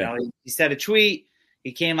 Yeah. You know, he said a tweet.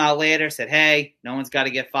 He came out later, said, hey, no one's got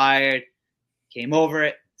to get fired. Came over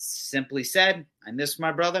it. Simply said, I miss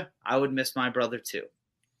my brother. I would miss my brother too.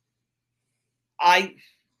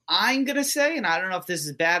 I'm going to say, and I don't know if this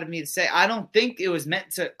is bad of me to say, I don't think it was meant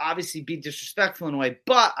to obviously be disrespectful in a way,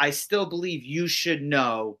 but I still believe you should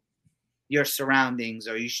know your surroundings,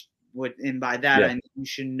 or and by that, I mean you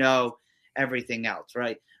should know everything else,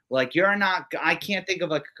 right? Like, I can't think of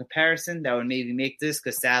like a comparison that would maybe make this,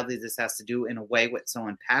 because sadly this has to do in a way with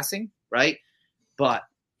someone passing, right? But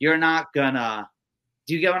you're not gonna,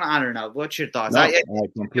 do you get what I don't know? What's your thoughts? No, I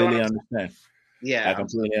completely understand. Yeah. I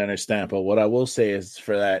completely understand. But what I will say is,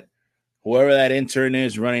 for that, whoever that intern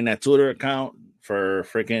is running that Twitter account for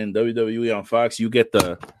freaking WWE on Fox, you get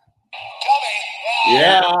the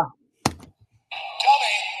yeah.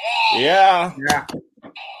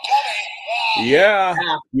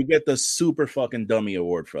 You get the super fucking dummy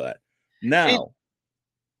award for that. Now,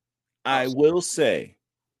 I will say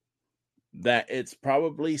that it's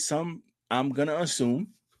probably I'm gonna assume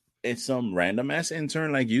it's some random ass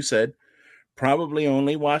intern, like you said, probably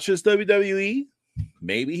only watches WWE.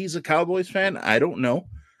 Maybe he's a Cowboys fan. I don't know.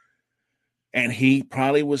 And he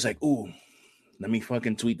probably was like, ooh, let me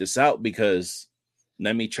fucking tweet this out, because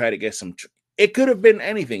let me try to get some. It could have been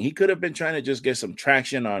anything. He could have been trying to just get some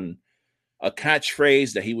traction on a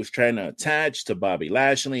catchphrase that he was trying to attach to Bobby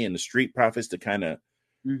Lashley and the Street Profits to kind of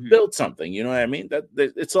build something. You know what I mean? That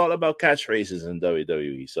it's all about catchphrases in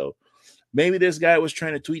WWE. So maybe this guy was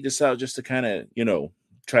trying to tweet this out just to kind of,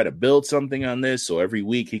 try to build something on this. So every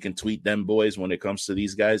week he can tweet them boys when it comes to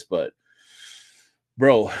these guys. But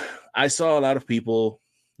bro, I saw a lot of people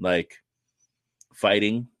like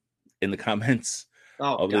fighting in the comments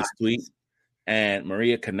of this tweet, and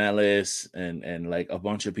Maria Kanellis and like a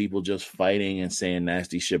bunch of people just fighting and saying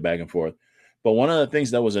nasty shit back and forth. But one of the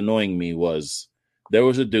things that was annoying me was there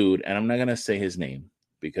was a dude, and I'm not going to say his name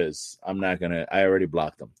because I already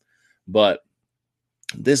blocked him. But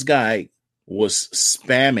this guy was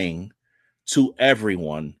spamming to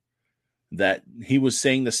everyone that he was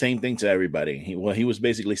saying the same thing to everybody. What he was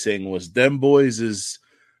basically saying was, them boys is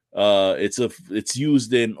it's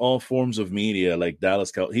used in all forms of media, like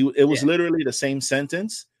Dallas Cowboys. It was literally the same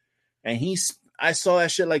sentence, and I saw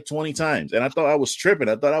that shit like 20 times, and I thought I was tripping.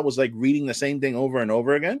 I thought I was like reading the same thing over and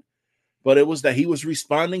over again, but it was that he was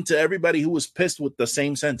responding to everybody who was pissed with the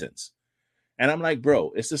same sentence. And I'm like,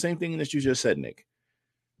 bro, it's the same thing that you just said, Nick.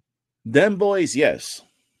 Them boys, yes.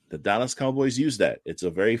 The Dallas Cowboys use that. It's a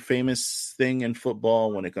very famous thing in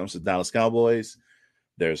football when it comes to Dallas Cowboys.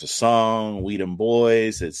 There's a song, We Them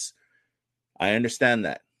Boys. I understand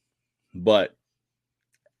that. But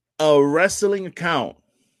a wrestling account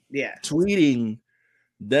tweeting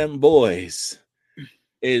them boys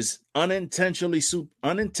is unintentionally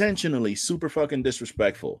super fucking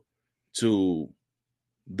disrespectful to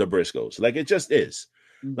the Briscoes. Like, it just is.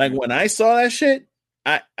 Like, when I saw that shit,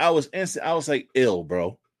 I was like, ill,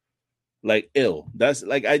 bro. Like, ill. That's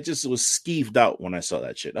like, I just was skeeved out when I saw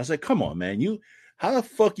that shit. I was like, come on, man. How the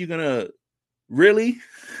fuck you gonna really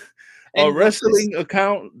a wrestling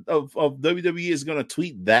account of WWE is gonna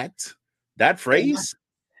tweet that phrase?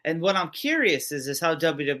 And what I'm curious is how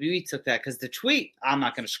WWE took that, because the tweet, I'm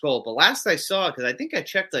not going to scroll, but last I saw, because I think I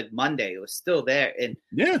checked like Monday, it was still there. And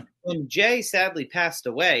when Jay sadly passed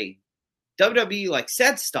away, WWE like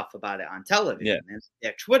said stuff about it on television and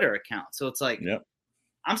their Twitter account. So it's like,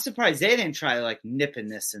 I'm surprised they didn't try like nipping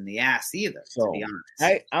this in the ass either. So to be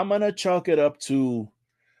honest, I'm gonna chalk it up to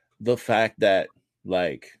the fact that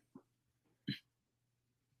like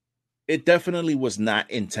it definitely was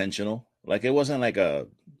not intentional. Like it wasn't like a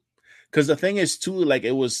because the thing is too like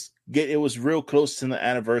it was real close to the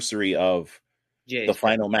anniversary of the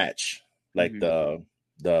final match, like the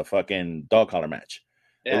fucking dog collar match.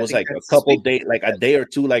 Yeah, it was like a couple days, like a day or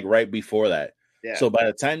two, like right before that. Yeah. So by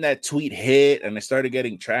the time that tweet hit and it started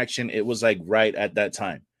getting traction, it was like right at that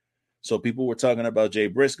time. So people were talking about Jay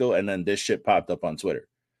Briscoe, and then this shit popped up on Twitter.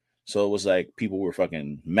 So it was like people were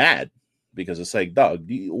fucking mad because it's like, dog,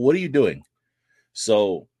 what are you doing?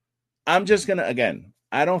 So I'm just gonna again.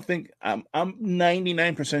 I don't think I'm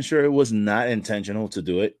 99% sure it was not intentional to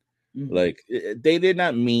do it. Mm-hmm. Like they did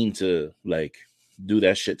not mean to like do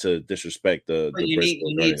that shit to disrespect the. But you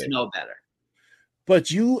need to know better.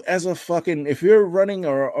 But you, as a fucking, if you're running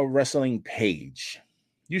a wrestling page,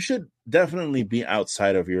 you should definitely be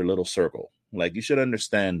outside of your little circle. Like you should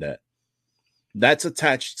understand that that's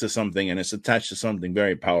attached to something, and it's attached to something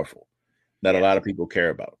very powerful that a lot of people care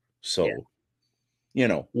about. So, you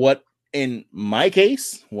know what? In my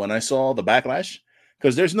case, when I saw the backlash,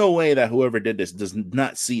 because there's no way that whoever did this does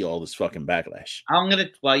not see all this fucking backlash.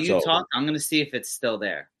 While you talk, I'm gonna see if it's still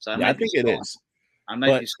there. So I think it is.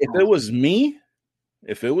 But if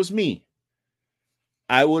it was me,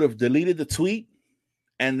 I would have deleted the tweet,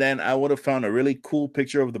 and then I would have found a really cool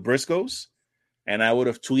picture of the Briscoes, and I would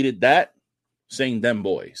have tweeted that saying "them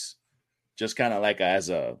boys," just kind of like as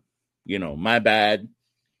a, my bad.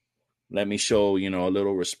 Let me show, a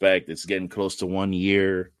little respect. It's getting close to 1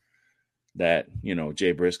 year that,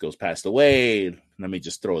 Jay Briscoe's passed away. Let me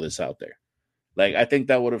just throw this out there. Like, I think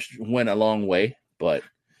that would have went a long way, but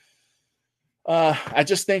I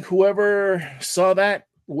just think whoever saw that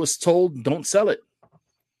was told, don't sell it.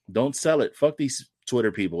 Don't sell it. Fuck these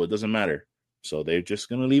Twitter people. It doesn't matter. So they're just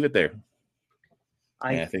going to leave it there.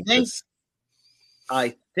 I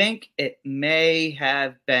think it may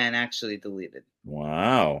have been actually deleted.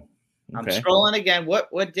 Wow. Okay. I'm scrolling again.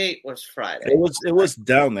 What date was Friday? It was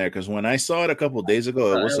down there because when I saw it a couple of days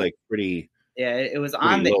ago, it was like pretty. Yeah, it was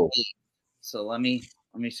on the 8th. So let me.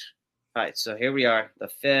 All right, so here we are, the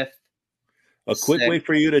 5th. A quick way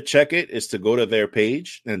for you to check it is to go to their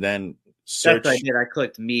page and then search. That's what I did. I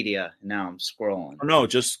clicked media. Now I'm scrolling. Oh, no,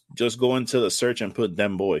 just go into the search and put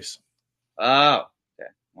 "them boys." Oh, okay.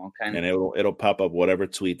 Well, and it'll pop up whatever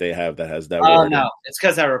tweet they have that has that. Oh no, it's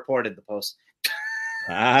because I reported the post.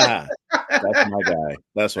 That's my guy.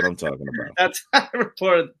 That's what I'm talking about. That's how I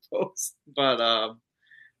reported the post. But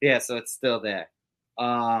yeah, so it's still there.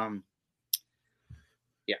 Yeah.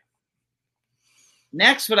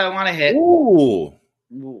 Next, what I want to hit. Ooh,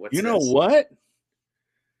 you know what?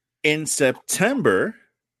 In September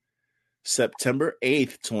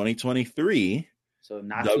 8th, 2023, so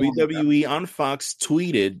not WWE on Fox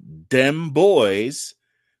tweeted "them boys"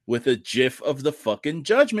 with a GIF of the fucking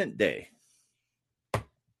Judgment Day.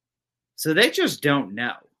 So they just don't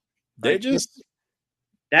know. They just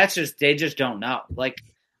don't know. Like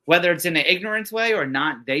whether it's in an ignorance way or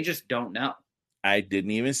not, they just don't know. I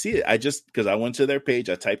didn't even see it. Because I went to their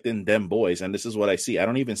page, I typed in "them boys," and this is what I see. I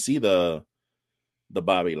don't even see the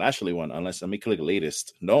Bobby Lashley one unless let me click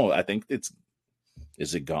latest. No, I think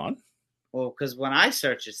is it gone? Well, because when I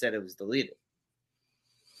searched, it said it was deleted.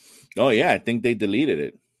 Oh yeah, I think they deleted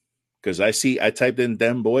it because I typed in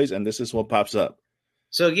 "them boys" and this is what pops up.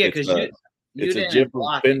 So yeah, because you it's a GIF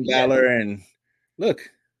of Finn Balor and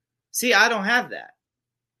look. See, I don't have that.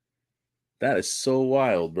 That is so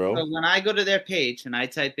wild, bro. So when I go to their page and I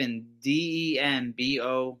type in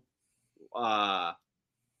DEMBO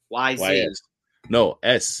YZ. No,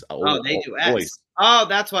 S. Oh, they do S. Voice. Oh,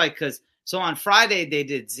 that's why. Because so on Friday they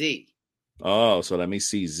did Z. Oh, so let me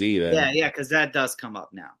see Z then. Yeah, because that does come up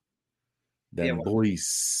now. Them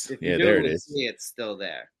boys. Yeah, there it is. See, it's still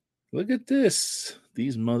there. Look at this.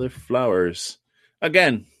 These mother flowers.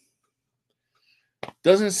 Again,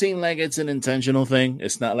 doesn't seem like it's an intentional thing.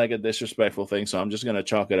 It's not like a disrespectful thing. So I'm just going to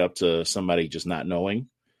chalk it up to somebody just not knowing.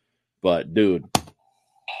 But, dude.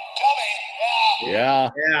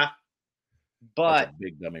 Yeah. But that's a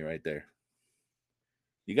big dummy right there.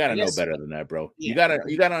 You got to know better than that, bro. Yeah.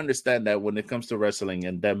 You got to understand that when it comes to wrestling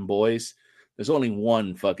and them boys, there's only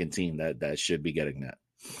one fucking team that should be getting that.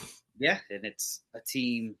 Yeah, and it's a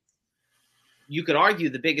team. You could argue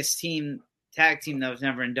the biggest tag team that was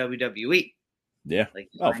never in WWE. Yeah. Like,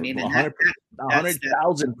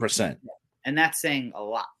 100,000%. And that's saying a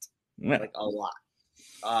lot. Yeah. Like a lot.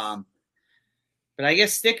 But I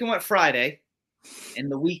guess sticking with Friday and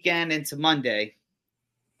the weekend into Monday,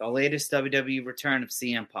 the latest WWE return of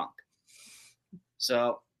CM Punk.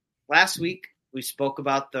 So last week we spoke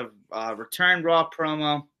about the return Raw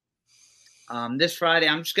promo. This Friday,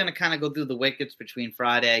 I'm just going to kind of go through the wickets between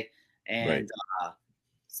Friday and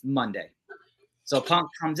Monday. So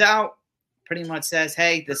Punk comes out, pretty much says,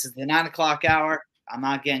 hey, this is the 9 o'clock hour. I'm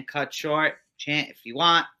not getting cut short. Chant if you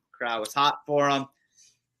want. Crowd was hot for him.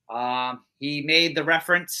 He made the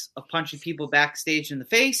reference of punching people backstage in the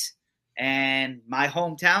face. And my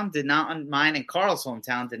hometown did not, mine and Carl's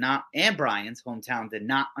hometown did not, and Brian's hometown did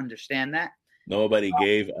not understand that. Nobody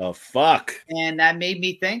gave a fuck. And that made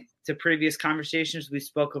me think to previous conversations we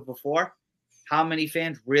spoke of before, how many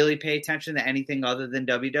fans really pay attention to anything other than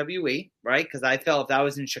WWE, right? Because I felt if that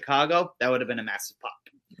was in Chicago, that would have been a massive pop.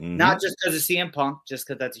 Mm-hmm. Not just because of CM Punk, just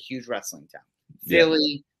because that's a huge wrestling town.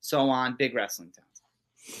 Philly, so on, big wrestling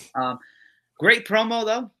towns. Great promo,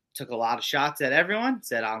 though. Took a lot of shots at everyone.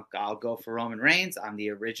 Said, I'll go for Roman Reigns. I'm the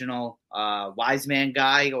original wise man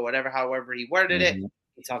guy or whatever, however he worded it.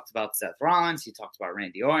 He talked about Seth Rollins. He talked about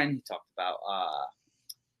Randy Orton. He talked about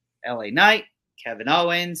LA Knight, Kevin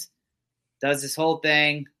Owens. Does this whole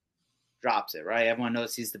thing, drops it, right? Everyone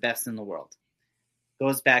knows he's the best in the world.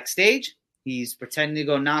 Goes backstage. He's pretending to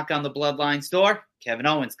go knock on the Bloodline's door. Kevin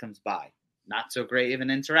Owens comes by. Not so great of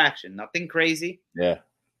an interaction. Nothing crazy. Yeah.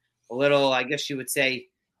 A little, I guess you would say,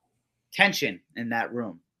 tension in that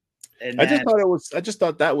room. And I just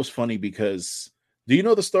thought that was funny because do you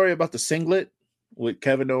know the story about the singlet with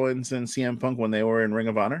Kevin Owens and CM Punk when they were in Ring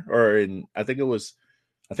of Honor? Or in I think it was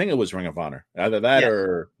Ring of Honor. Either that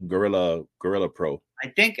or Gorilla Pro. I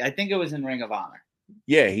think it was in Ring of Honor.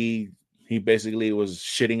 Yeah, he basically was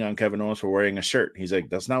shitting on Kevin Owens for wearing a shirt. He's like,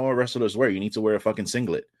 that's not what wrestlers wear. You need to wear a fucking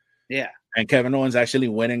singlet. Yeah. And Kevin Owens actually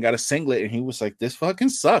went and got a singlet, and he was like, this fucking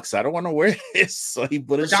sucks. I don't want to wear this. So he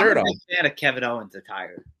put his shirt on. I'm a fan of Kevin Owens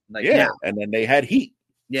attire. Like, yeah, now. And then they had heat.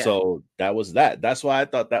 Yeah. So that was that. That's why I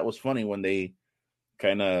thought that was funny when they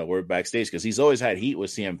kind of were backstage, because he's always had heat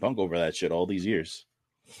with CM Punk over that shit all these years.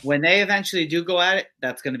 When they eventually do go at it,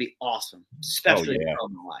 that's going to be awesome, especially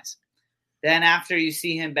promo-wise. Then after you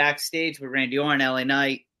see him backstage with Randy Orton, LA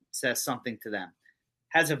Knight says something to them.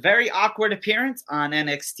 Has a very awkward appearance on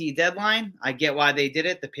NXT Deadline. I get why they did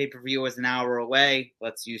it. The pay-per-view was an hour away.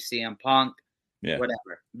 Let's use CM Punk. Yeah.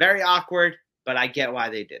 Whatever. Very awkward, but I get why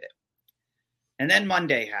they did it. And then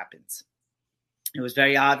Monday happens. It was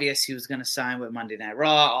very obvious he was going to sign with Monday Night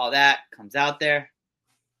Raw. All that comes out there.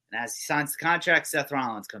 And as he signs the contract, Seth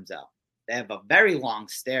Rollins comes out. They have a very long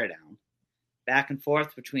stare down. Back and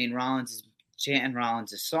forth between Rollins chanting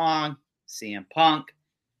Rollins' song, CM Punk.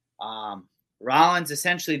 Rollins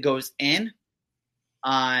essentially goes in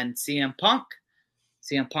on CM Punk.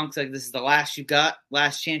 CM Punk's like, this is the last you got,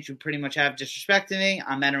 last chance you pretty much have disrespecting me.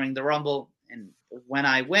 I'm entering the Rumble, and when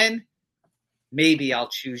I win, maybe I'll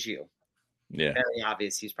choose you. Yeah. Very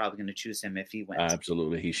obvious he's probably going to choose him if he wins.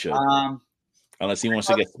 Absolutely, he should. Unless he wants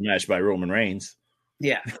to get smashed by Roman Reigns.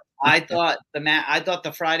 Yeah. I thought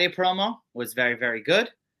the Friday promo was very, very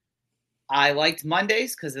good. I liked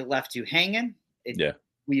Mondays because it left you hanging. I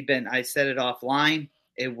said it offline.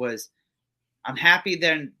 I'm happy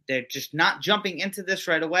they're just not jumping into this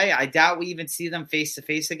right away. I doubt we even see them face to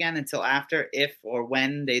face again until after, if or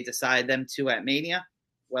when they decide them to at Mania,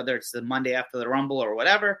 whether it's the Monday after the Rumble or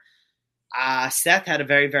whatever. Seth had a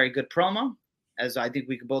very, very good promo. As I think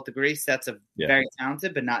we can both agree, Seth's very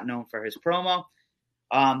talented, but not known for his promo.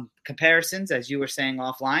 Comparisons, as you were saying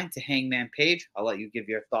offline, to Hangman Page. I'll let you give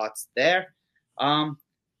your thoughts there.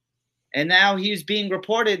 And now he's being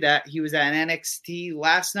reported that he was at NXT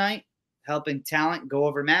last night, helping talent go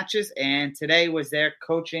over matches, and today was there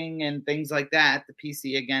coaching and things like that at the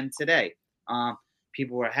PC again today.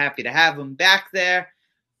 People were happy to have him back there.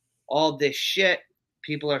 All this shit,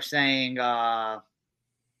 people are saying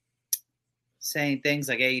things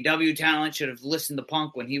like AEW talent should have listened to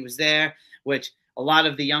Punk when he was there, which a lot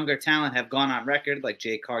of the younger talent have gone on record, like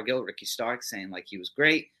Jay Cargill, Ricky Stark, saying like he was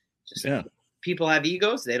great. People have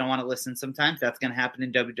egos. They don't want to listen sometimes. That's going to happen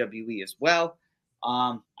in WWE as well.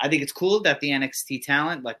 I think it's cool that the NXT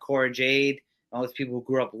talent, like Cora Jade, all those people who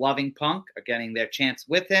grew up loving Punk, are getting their chance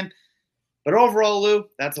with him. But overall, Lou,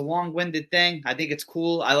 that's a long-winded thing. I think it's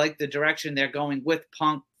cool. I like the direction they're going with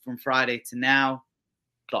Punk from Friday to now.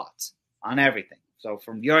 Thoughts on everything. So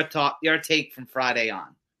from your take from Friday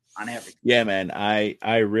on everything. Yeah, man.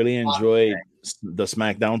 I really enjoyed the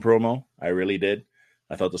SmackDown promo. I really did.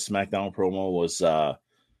 I thought the SmackDown promo was a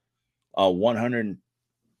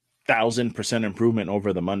 100,000% improvement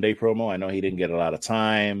over the Monday promo. I know he didn't get a lot of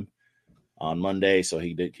time on Monday, so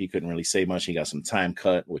he couldn't really say much. He got some time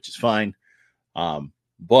cut, which is fine.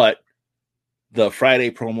 But the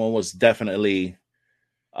Friday promo was definitely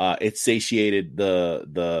it satiated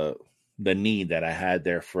the the need that I had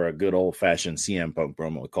there for a good old fashioned CM Punk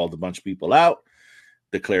promo. It called a bunch of people out,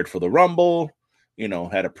 declared for the Rumble,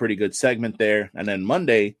 had a pretty good segment there. And then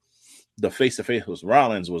Monday, the face to face with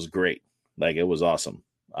Rollins was great. Like, it was awesome.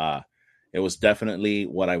 It was definitely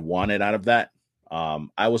what I wanted out of that.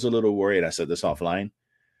 I was a little worried. I said this offline.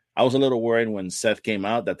 I was a little worried when Seth came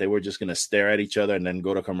out that they were just going to stare at each other and then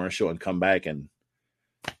go to commercial and come back and,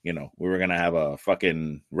 we were going to have a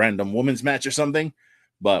fucking random women's match or something.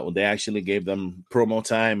 But they actually gave them promo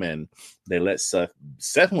time and they let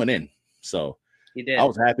Seth went in. So he did. I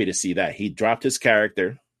was happy to see that. He dropped his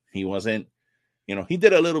character. He wasn't, he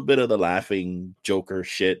did a little bit of the laughing Joker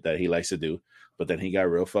shit that he likes to do, but then he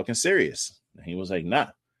got real fucking serious. He was like, nah,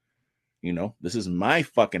 this is my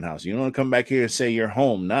fucking house. You don't want to come back here and say you're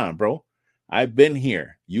home. Nah, bro. I've been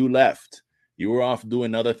here. You left. You were off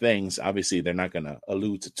doing other things. Obviously, they're not going to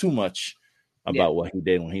allude to too much about what he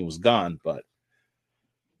did when he was gone, but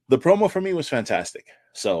the promo for me was fantastic.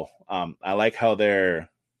 So I like how they're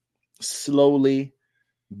slowly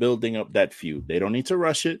building up that feud. They don't need to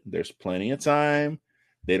rush it. There's plenty of time.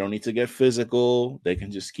 They don't need to get physical. They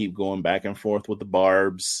can just keep going back and forth with the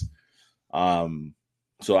barbs.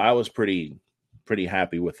 So I was pretty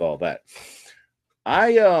happy with all that.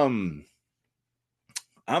 I'm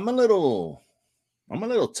a little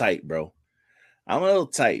tight, bro. I'm a little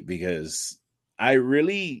tight because I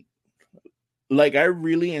really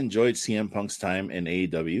enjoyed CM Punk's time in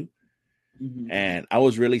AEW. Mm-hmm. And I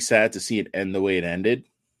was really sad to see it end the way it ended.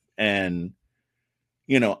 And,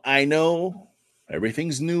 I know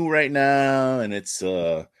everything's new right now and it's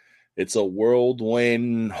a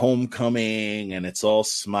whirlwind homecoming and it's all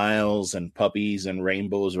smiles and puppies and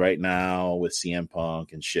rainbows right now with CM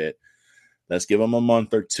Punk and shit. Let's give him a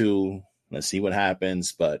month or two. Let's see what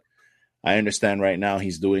happens. But I understand right now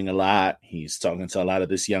he's doing a lot. He's talking to a lot of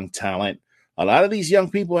this young talent. A lot of these young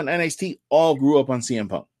people in NXT all grew up on CM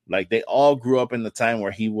Punk. Like, they all grew up in the time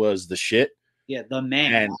where he was the shit. Yeah, the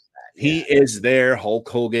man. And he is their Hulk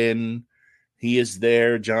Hogan. He is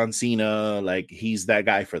their John Cena. Like, he's that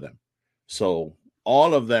guy for them. So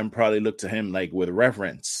all of them probably look to him like with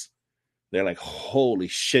reverence. They're like, holy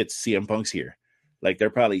shit, CM Punk's here. Like, they're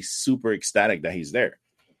probably super ecstatic that he's there.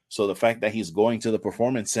 So the fact that he's going to the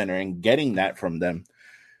Performance Center and getting that from them,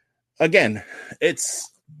 again,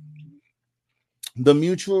 it's the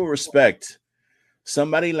mutual respect.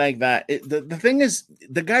 Somebody like that. The thing is,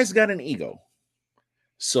 the guy's got an ego.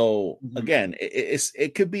 So again,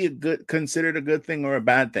 it could be considered a good thing or a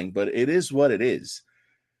bad thing, but it is what it is.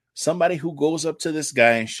 Somebody who goes up to this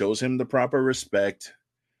guy, shows him the proper respect,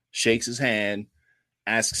 shakes his hand,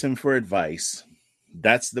 asks him for advice.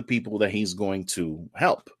 That's the people that he's going to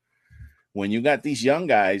help. When you got these young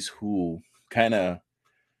guys who kind of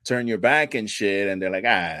turn your back and shit, and they're like,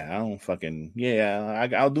 I don't fucking, I'm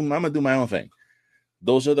gonna do my own thing.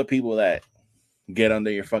 Those are the people that get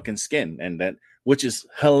under your fucking skin, and which is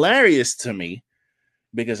hilarious to me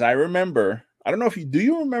because I remember, I don't know if do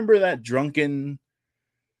you remember that drunken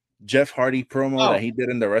Jeff Hardy promo that he did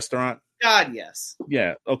in the restaurant? God, yes.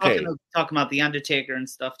 Yeah. Okay. Talking about the Undertaker and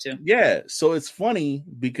stuff too. Yeah. So it's funny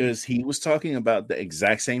because he was talking about the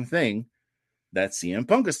exact same thing that CM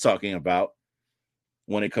Punk is talking about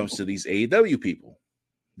when it comes to these AEW people.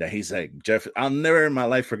 That he's like, Jeff, I'll never in my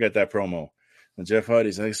life forget that promo. And Jeff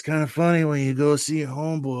Hardy's like, it's kind of funny when you go see your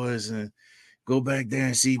homeboys and go back there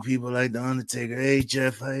and see people like the Undertaker. Hey,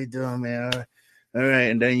 Jeff, how you doing, man? All right.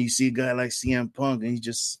 And then you see a guy like CM Punk and he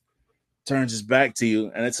just turns his back to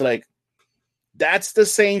you. And it's like, that's the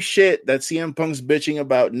same shit that CM Punk's bitching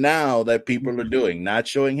about now that people are doing, not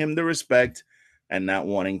showing him the respect and not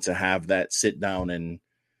wanting to have that sit down and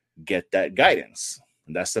get that guidance.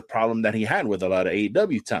 And that's the problem that he had with a lot of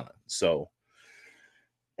AEW talent. So,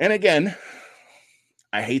 and again,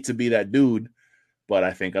 I hate to be that dude, but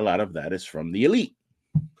I think a lot of that is from the elite.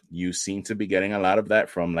 You seem to be getting a lot of that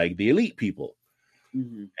from like the elite people.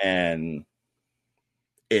 Mm-hmm. And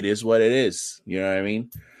it is what it is. You know what I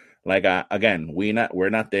mean? Like, again, we're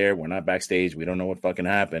not there. We're not backstage. We don't know what fucking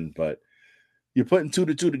happened, but you're putting 2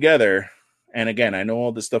 to 2 together. And again, I know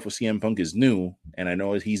all this stuff with CM Punk is new, and I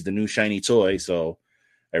know he's the new shiny toy. So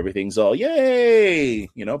everything's all yay,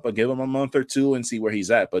 but give him a month or two and see where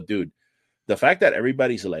he's at. But dude, the fact that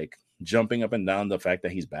everybody's like jumping up and down the fact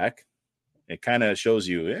that he's back, it kind of shows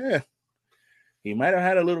you, he might have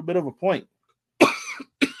had a little bit of a point.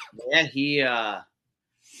 Yeah,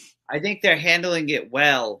 I think they're handling it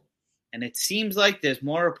well. And it seems like there's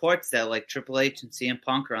more reports that like Triple H and CM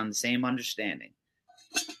Punk are on the same understanding.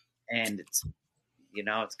 And it's,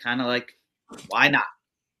 it's kind of like, why not?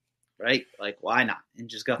 Right? Like, why not? And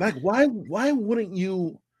just go. Like, why wouldn't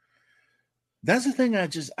you? That's the thing. I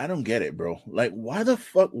don't get it, bro. Like, why the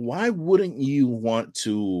fuck? Why wouldn't you want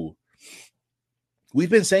to? We've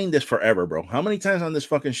been saying this forever, bro. How many times on this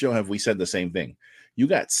fucking show have we said the same thing? You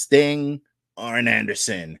got Sting, Arn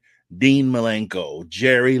Anderson, Dean Malenko,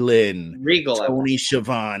 Jerry Lynn, Regal, Tony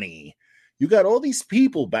Schiavone. You got all these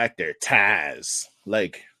people back there. Taz.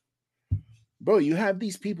 Like, bro, you have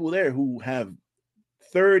these people there who have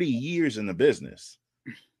 30 years in the business.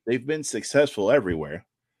 They've been successful everywhere.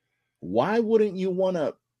 Why wouldn't you want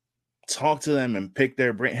to talk to them and pick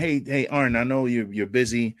their brain? Hey, Arn, I know you're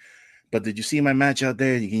busy, but did you see my match out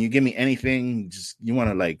there? Can you give me anything? You want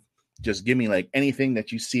to just give me like anything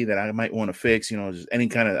that you see that I might want to fix, just any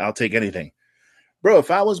kind of, I'll take anything. Bro, if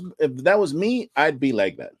that was me, I'd be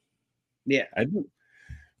like that. Yeah. I'd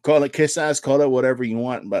call it kiss ass, call it whatever you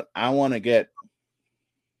want, but I want to get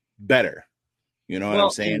better. You know what I'm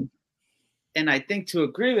saying? And I think to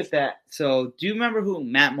agree with that, so do you remember who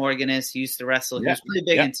Matt Morgan is? He used to wrestle. Yeah. He was pretty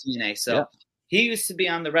big in TNA. So he used to be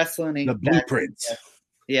on the Wrestling The Blueprint.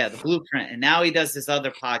 Yeah, the Blueprint. And now he does this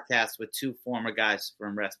other podcast with two former guys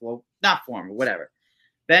from wrestling. Well, not former, whatever.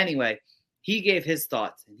 But anyway, he gave his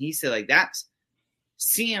thoughts. And he said, that's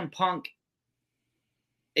CM Punk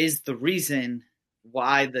is the reason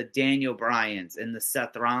why the Daniel Bryans and the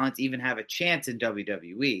Seth Rollins even have a chance in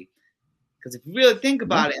WWE. Because if you really think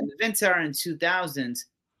about it, in the Vince era in 2000s,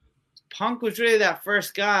 Punk was really that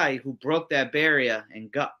first guy who broke that barrier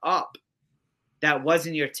and got up. That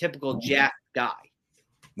wasn't your typical Jack guy.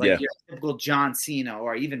 Like your typical John Cena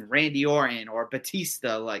or even Randy Orton or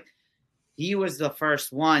Batista. Like, he was the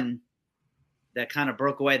first one that kind of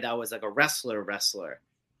broke away that was like a wrestler.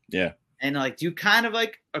 Yeah. And do you kind of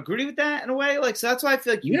agree with that in a way? So that's why I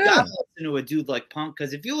feel like you got to listen to a dude like Punk.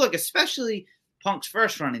 Because if you look, especially Punk's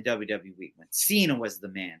first run in WWE, when Cena was the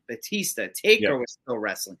man, Batista, Taker was still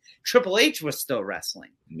wrestling, Triple H was still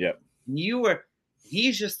wrestling. Yep.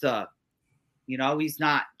 He's just he's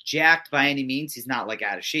not jacked by any means. He's not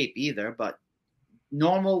out of shape either, but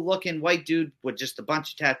normal looking white dude with just a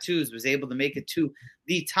bunch of tattoos was able to make it to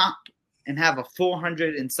the top and have a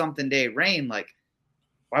 400 and something day reign.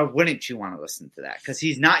 Why wouldn't you want to listen to that? Because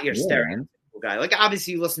he's not your stereotypical guy.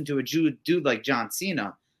 Obviously you listen to a dude like John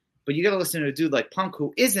Cena, but you got to listen to a dude like Punk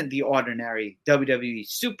who isn't the ordinary WWE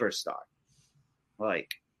superstar.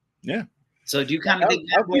 So do you kind of think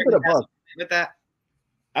I'll keep it a buck with that?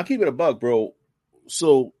 I'll keep it a buck, bro.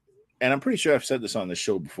 So, and I'm pretty sure I've said this on the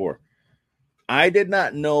show before. I did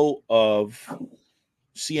not know of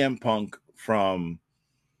CM Punk from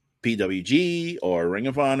PWG or Ring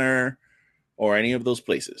of Honor or any of those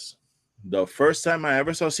places. The first time I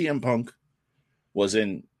ever saw CM Punk was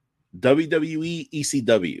in WWE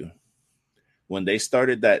ECW. When they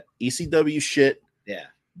started that ECW shit,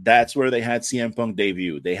 that's where they had CM Punk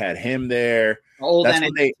debut. They had him there. Old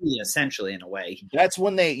NXT, essentially, in a way. That's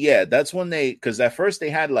when they, because at first they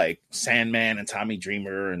had Sandman and Tommy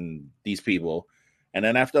Dreamer and these people. And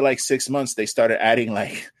then after 6 months, they started adding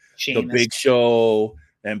Sheamus. The Big Show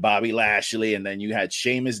and Bobby Lashley. And then you had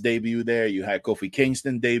Sheamus debut there. You had Kofi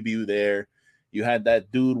Kingston debut there. You had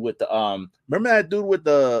that dude with the, remember that dude with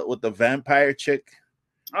the vampire chick?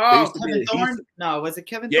 Oh, Kevin Thorne? No, was it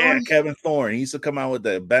Kevin Thorne? Yeah, Kevin Thorne. He used to come out with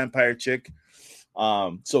the vampire chick.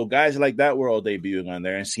 So guys like that were all debuting on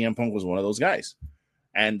there, and CM Punk was one of those guys.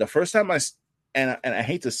 And the first time I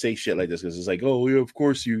hate to say shit like this because it's oh yeah, of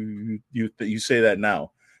course you say that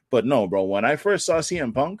now, but no, bro. When I first saw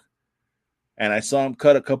CM Punk, and I saw him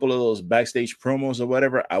cut a couple of those backstage promos or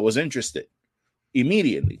whatever, I was interested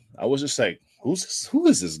immediately. I was just who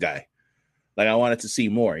is this guy? I wanted to see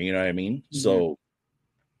more. You know what I mean? Mm-hmm. So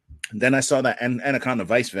then I saw that Anaconda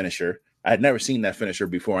Vice finisher. I had never seen that finisher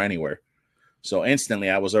before anywhere. So instantly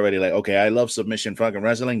I was already okay, I love submission fucking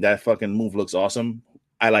wrestling. That fucking move looks awesome.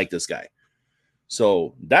 I like this guy.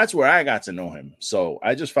 So that's where I got to know him. So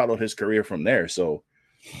I just followed his career from there. So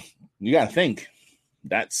you got to think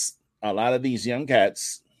that's a lot of these young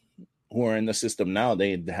cats who are in the system now.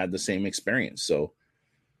 They had the same experience. So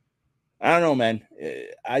I don't know, man.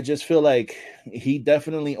 I just feel like he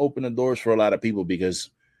definitely opened the doors for a lot of people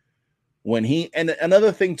because when and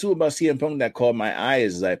another thing too about CM Punk that caught my eye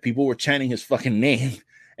is that people were chanting his fucking name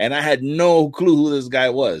and I had no clue who this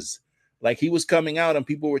guy was. He was coming out and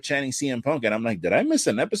people were chanting CM Punk and I'm did I miss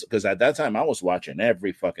an episode? Because at that time I was watching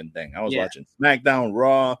every fucking thing. I was watching SmackDown,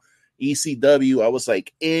 Raw, ECW. I was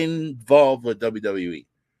involved with WWE.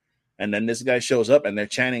 And then this guy shows up and they're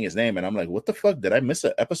chanting his name and I'm what the fuck? Did I miss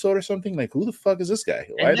an episode or something? Who the fuck is this guy?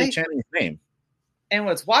 Why are they chanting his name? And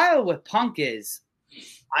what's wild with Punk is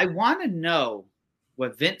I want to know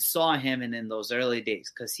what Vince saw him in those early days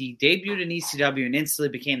because he debuted in ECW and instantly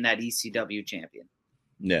became that ECW champion.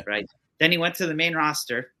 Yeah. Right? Then he went to the main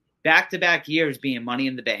roster, back-to-back years being Money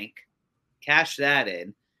in the Bank, cashed that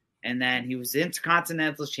in, and then he was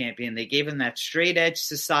Intercontinental Champion. They gave him that straight edge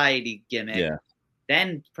society gimmick. Yeah.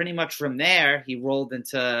 Then pretty much from there, he rolled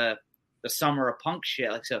into the Summer of Punk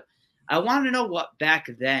shit. Like, so I want to know what back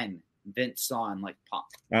then Vince saw in like Punk.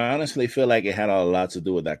 I honestly feel like it had a lot to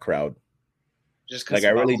do with that crowd. Just like I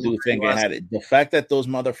really do think it had the fact that those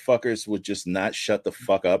motherfuckers would just not shut the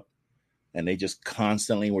fuck up, and they just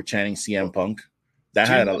constantly were chanting CM Punk. That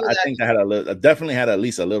had, I think that had definitely had at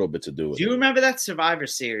least a little bit to do with it. Do you remember that Survivor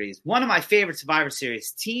Series? One of my favorite Survivor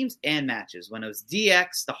Series teams and matches when it was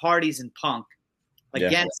DX, the Hardys, and Punk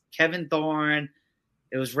against Kevin Thorne.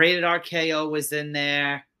 It was Rated RKO was in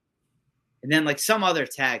there, and then like some other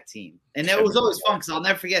tag team. And it was always fun because I'll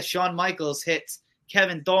never forget Shawn Michaels hits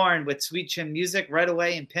Kevin Thorne with Sweet Chin Music right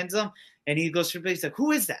away and pins him, and he goes through. He's like,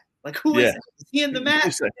 "Who is that? Like, who is that? Is he in the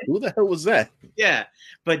match? Like, who the hell was that?" Yeah,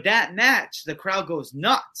 but that match, the crowd goes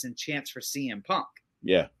nuts and chants for CM Punk.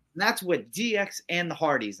 Yeah, and that's what DX and the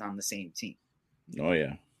Hardys on the same team. Oh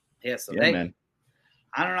yeah, yeah. So man.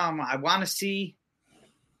 I don't know. I want to see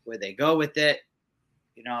where they go with it.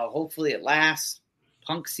 You know, hopefully it lasts.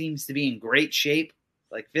 Punk seems to be in great shape,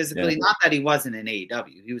 like physically. Not that he wasn't in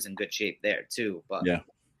AEW; he was in good shape there too. But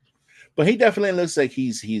but he definitely looks like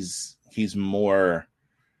he's more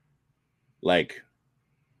like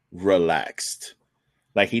relaxed.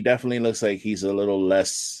 Like he definitely looks like he's a little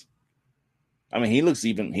less. I mean, he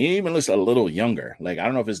even looks a little younger. Like I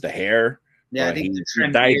don't know if it's the hair. Yeah, I think he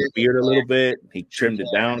dyed his beard a little bit. He trimmed it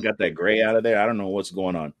down, got that gray out of there. I don't know what's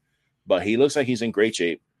going on, but he looks like he's in great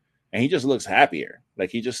shape, and he just looks happier. Like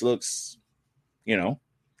he just looks,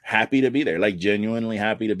 happy to be there. Like genuinely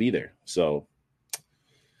happy to be there. So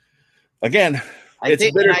again,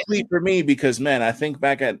 it's bittersweet for me because, man, I think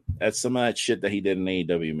back at some of that shit that he did in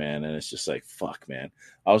AEW, man, and it's just like, fuck, man.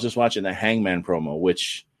 I was just watching the Hangman promo,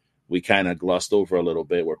 which we kind of glossed over a little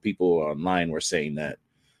bit, where people online were saying that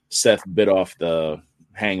Seth bit off the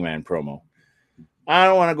Hangman promo. I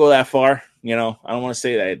don't want to go that far, I don't want to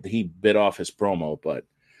say that he bit off his promo, but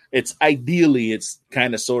it's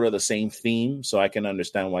kind of sort of the same theme, so I can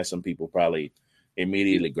understand why some people probably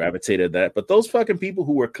immediately gravitated that. But those fucking people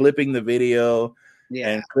who were clipping the video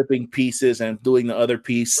and clipping pieces and doing the other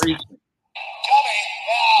piece,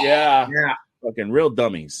 fucking real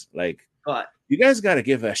dummies. Like, but you guys got to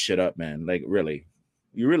give that shit up, man. Like, really,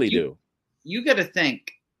 you really do. You got to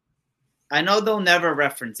think. I know they'll never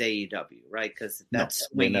reference AEW, right? Because that's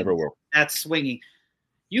swinging. They never will. That's swinging.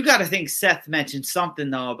 You got to think Seth mentioned something,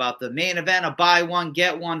 though, about the main event, a buy one,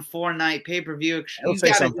 get one, 4-night pay-per-view. He'll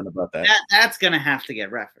say something about that. That's going to have to get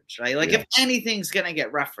referenced, right? Like, if anything's going to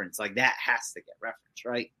get referenced, like, that has to get referenced,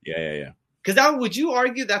 right? Yeah. Because would you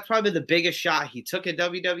argue that's probably the biggest shot he took at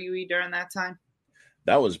WWE during that time?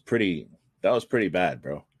 That was pretty bad,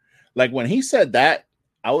 bro. Like, when he said that,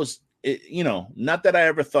 not that I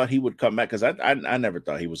ever thought he would come back, because I never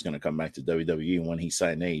thought he was going to come back to WWE when he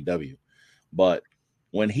signed AEW. But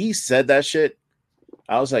when he said that shit,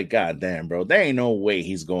 I was like, God damn, bro, there ain't no way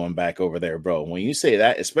he's going back over there, bro. When you say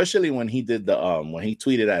that, especially when he did when he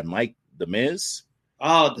tweeted at Mike The Miz.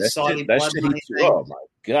 Oh, the Saudi blood money thing. Oh my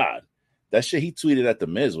God. That shit he tweeted at The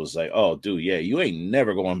Miz was like, oh, dude, yeah, you ain't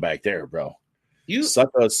never going back there, bro. You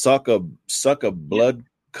suck a blood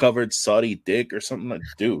covered Saudi dick or something like,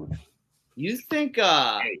 dude. You think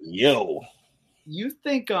you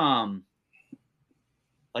think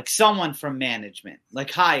like someone from management, like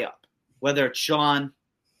high up, whether it's Sean,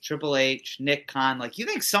 Triple H, Nick Khan, like you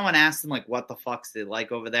think someone asked them like what the fuck's they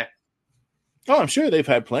like over there? Oh, I'm sure they've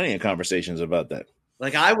had plenty of conversations about that.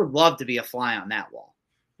 Like I would love to be a fly on that wall.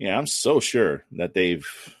 Yeah, I'm so sure that they've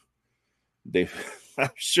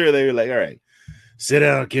I'm sure they were like, all right, sit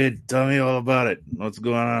down, kid. Tell me all about it. What's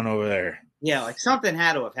going on over there? Yeah, like something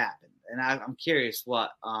had to have happened. And I'm curious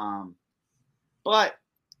what. But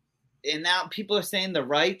and now people are saying the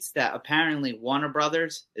rights that apparently Warner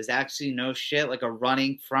Brothers is actually no shit, like a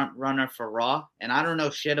running front runner for Raw. And I don't know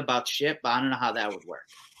shit about shit, but I don't know how that would work.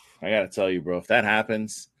 I gotta tell you, bro, if that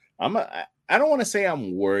happens, I don't want to say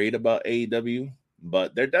I'm worried about AEW,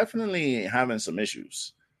 but they're definitely having some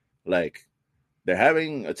issues. Like they're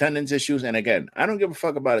having attendance issues. And again, I don't give a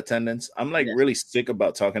fuck about attendance. I'm like really sick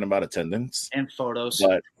about talking about attendance and photos.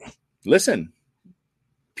 But listen,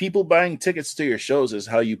 people buying tickets to your shows is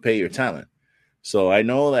how you pay your talent. So I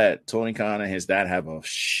know that Tony Khan and his dad have a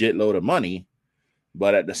shitload of money,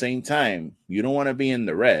 but at the same time, you don't want to be in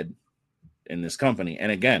the red in this company.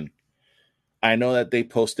 And again, I know that they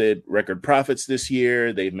posted record profits this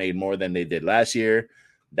year. They've made more than they did last year.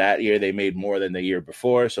 That year, they made more than the year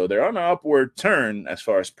before. So they're on an upward turn as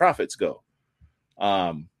far as profits go.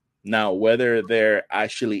 Now, whether they're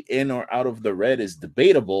actually in or out of the red is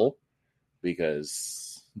debatable,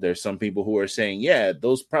 because there's some people who are saying, yeah,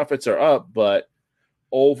 those profits are up, but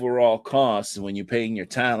overall costs, when you're paying your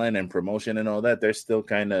talent and promotion and all that, they're still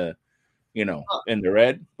kind of, in the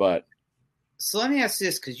red. But so let me ask you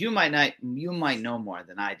this, because you might know more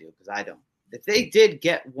than I do, because I don't. If they did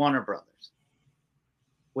get Warner Brothers,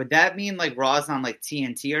 would that mean like Raw's on like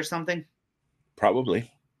TNT or something?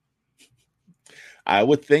 probably. I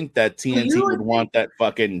would think that TNT would want that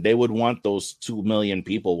they would want those 2 million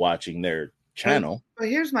people watching their channel. But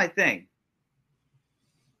here's my thing.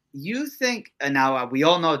 You think, and now we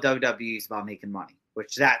all know WWE is about making money,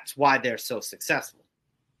 which that's why they're so successful.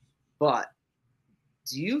 But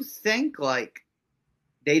do you think like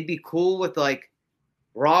they'd be cool with like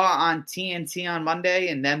Raw on TNT on Monday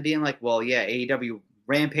and then being like, well, yeah, AEW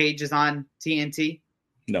Rampage is on TNT?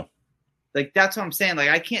 No. Like, that's what I'm saying. Like,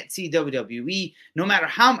 I can't see WWE, no matter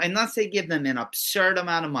how, unless they give them an absurd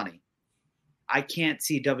amount of money, I can't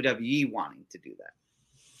see WWE wanting to do that.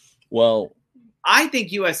 Well, I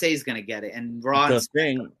think USA is going to get it, and Raw. The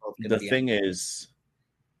thing is,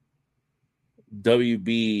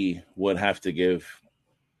 WB would have to give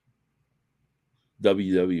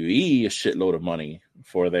WWE a shitload of money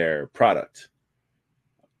for their product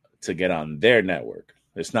to get on their network.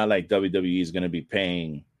 It's not like WWE is going to be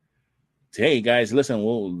paying, hey guys, listen,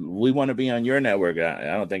 we want to be on your network. I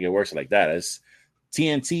don't think it works like that. It's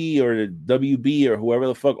TNT or WB or whoever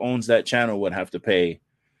the fuck owns that channel would have to pay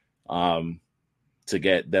to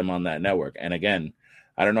get them on that network. And again,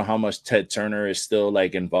 I don't know how much Ted Turner is still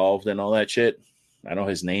like involved in all that shit. I know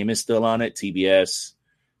his name is still on it, TBS,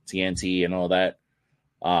 TNT, and all that.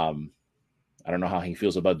 I don't know how he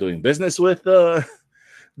feels about doing business with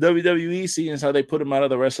WWE, seeing as how they put him out of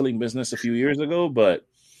the wrestling business a few years ago. But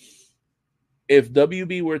if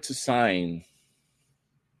WB were to sign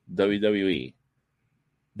WWE,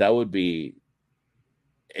 that would be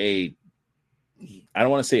I don't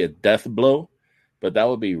want to say a death blow, but that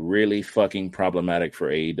would be really fucking problematic for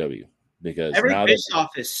AEW, because Eric now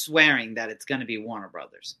Bischoff is swearing that it's going to be Warner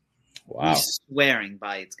Brothers. Wow. He's swearing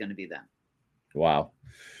by it's going to be them. Wow.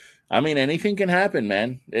 I mean, anything can happen,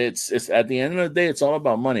 man. It's at the end of the day, it's all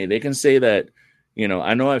about money. They can say that,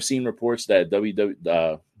 I know I've seen reports that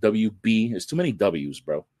WB is too many W's,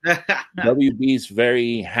 bro. WB is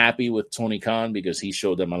very happy with Tony Khan because he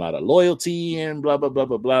showed them a lot of loyalty and blah, blah, blah,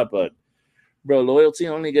 blah, blah. But, bro, loyalty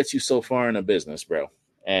only gets you so far in a business, bro.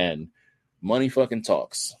 And money fucking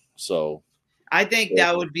talks. So I think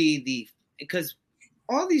that would be because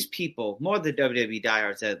all these people, more the WWE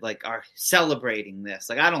diehards that like are celebrating this.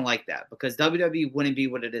 Like, I don't like that, because WWE wouldn't be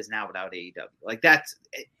what it is now without AEW. Like, that's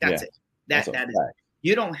it. That is.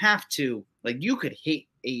 You don't have to, like, you could hate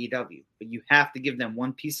AEW, but you have to give them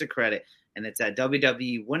one piece of credit, and it's that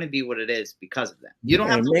WWE wouldn't be what it is because of them. You don't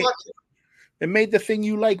have to watch it. It made the thing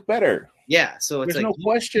you like better. Yeah, so it's there's like, no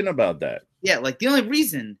question about that. Yeah, like the only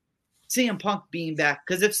reason CM Punk being back,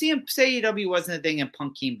 because if AEW wasn't a thing and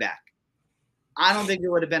Punk came back, I don't think it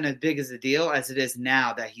would have been as big as a deal as it is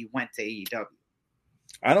now that he went to AEW.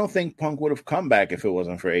 I don't think Punk would have come back if it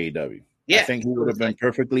wasn't for AEW. Yeah, I think he would have been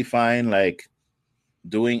perfectly fine, like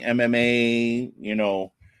doing MMA,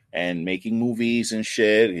 and making movies and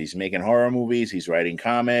shit. He's making horror movies. He's writing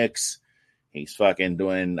comics. He's fucking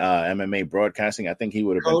doing MMA broadcasting. I think he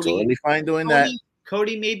would have been totally fine doing that.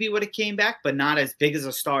 Cody maybe would have came back, but not as big as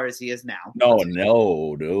a star as he is now. No.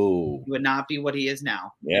 He would not be what he is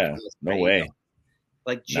now. Yeah, no way.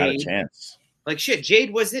 Like Jade, not a chance. Like shit,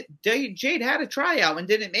 Jade had a tryout and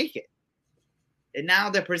didn't make it, and now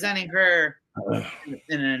they're presenting her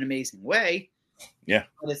in an amazing way. Yeah,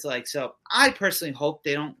 but it's like, so I personally hope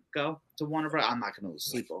they don't go to Warner Bros. I'm not going to lose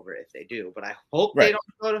sleep over it if they do, but I hope they don't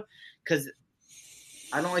go to, because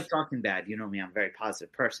I don't like talking bad. You know me, I'm a very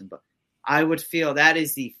positive person, but I would feel that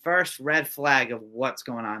is the first red flag of what's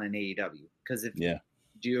going on in AEW. Because do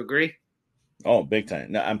you agree? Oh, big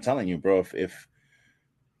time. No, I'm telling you, bro.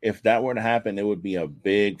 If that were to happen, it would be a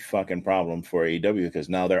big fucking problem for AEW, because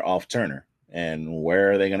now they're off Turner, and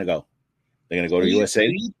where are they going to go? They're going to go to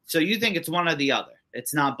USA. So you think it's one or the other?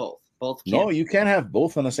 It's not both. Both. No, you can't have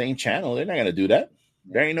both on the same channel. They're not going to do that.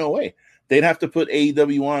 There ain't no way. They'd have to put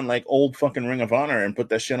AEW on like old fucking Ring of Honor and put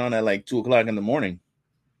that shit on at like 2:00 in the morning.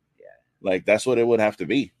 Yeah, like that's what it would have to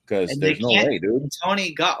be, because there's no way, dude.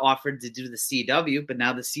 Tony got offered to do the CW, but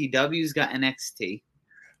now the CW's got NXT.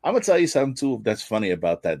 I'm gonna tell you something too that's funny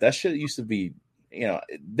about that. That shit used to be,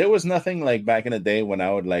 there was nothing like back in the day when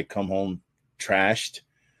I would like come home trashed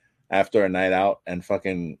after a night out and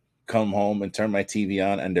fucking come home and turn my TV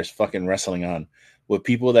on and there's fucking wrestling on with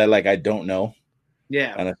people that like I don't know.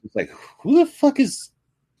 Yeah. And it's just like, who the fuck is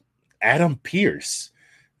Adam Pearce.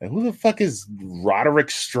 And who the fuck is Roderick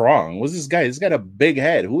Strong? What's this guy? He's got a big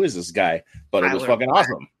head. Who is this guy? But it was fucking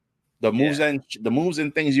awesome. The moves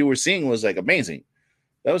and things you were seeing was like amazing.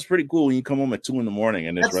 That was pretty cool when you come home at 2 a.m.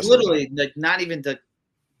 and it's that's literally like not even the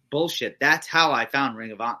bullshit. That's how I found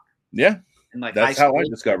Ring of Honor. Yeah. And like that's how I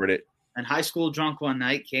discovered it. And high school drunk one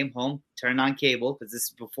night, came home, turned on cable because this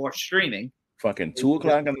is before streaming. Fucking 2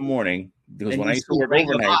 o'clock in the morning. Because when I used to work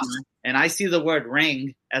overnight, and I see the word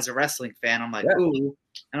ring as a wrestling fan, I'm like, ooh.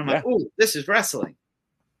 And I'm like, ooh, this is wrestling.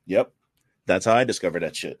 Yep. That's how I discovered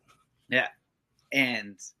that shit. Yeah.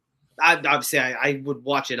 And I would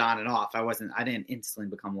watch it on and off. I didn't instantly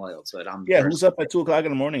become loyal to it. Who's up at 2 o'clock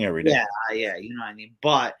in the morning every day? Yeah, you know what I mean?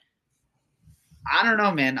 But I don't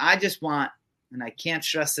know, man. I just want, and I can't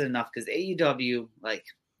stress it enough because AEW, like,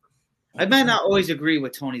 I might not always agree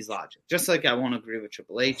with Tony's logic, just like I won't agree with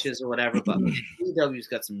Triple H's or whatever, but AEW's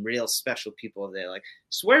got some real special people there. Like,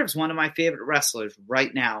 Swerve's one of my favorite wrestlers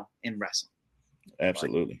right now in wrestling.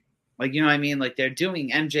 Absolutely. Like, you know what I mean? Like, they're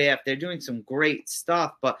doing MJF. They're doing some great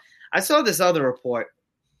stuff. But I saw this other report.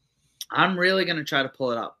 I'm really going to try to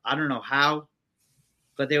pull it up. I don't know how,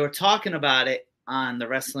 but they were talking about it on the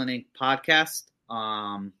Wrestling Inc. podcast,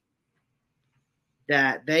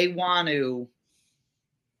 that they want to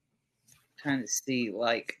kind of see,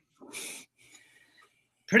 like,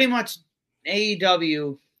 pretty much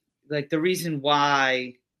AEW, like, the reason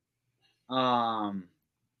why,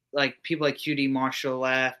 like, people like QT Marshall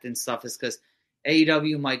left and stuff is because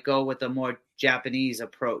AEW might go with a more Japanese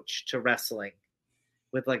approach to wrestling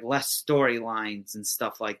with, like, less storylines and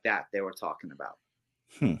stuff like that they were talking about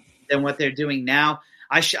than what they're doing now.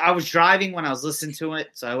 I was driving when I was listening to it,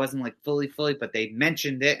 so I wasn't, like, fully, but they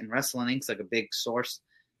mentioned it, and Wrestling Inc.'s like a big source.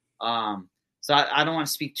 So I don't want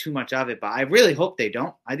to speak too much of it, but I really hope they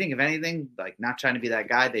don't. I think if anything, like, not trying to be that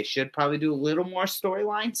guy, they should probably do a little more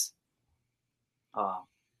storylines. I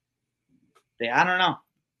don't know,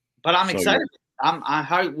 but I'm excited.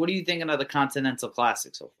 What are you thinking of the Continental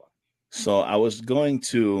Classic so far? So I was going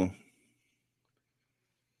to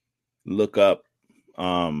look up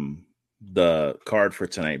the card for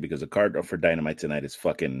tonight because the card for Dynamite tonight is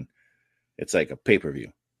it's like a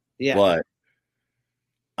pay-per-view. Yeah.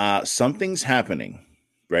 But something's happening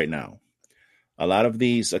right now. A lot of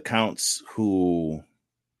these accounts who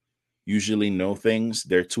usually know things,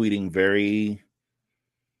 they're tweeting very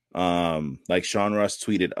like Sean Ross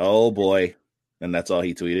tweeted, "Oh boy," and that's all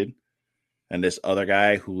he tweeted. And this other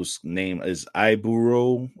guy whose name is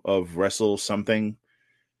Iburo of Wrestle something,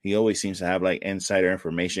 he always seems to have like insider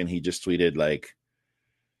information. He just tweeted like,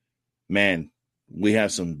 "Man, we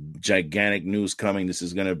have some gigantic news coming. This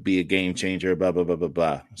is going to be a game changer, blah, blah, blah, blah,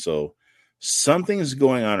 blah." So something's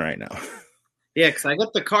going on right now. Yeah, because I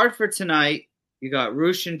got the card for tonight. You got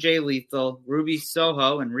Roosh and Jay Lethal, Ruby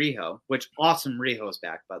Soho, and Riho, which awesome Riho's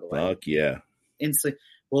back, by the way. Fuck yeah. Instantly.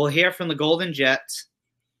 We'll hear from the Golden Jets.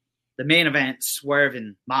 The main event, Swerve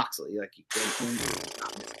and Moxley.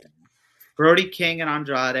 Brody King and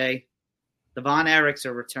Andrade. The Von Erichs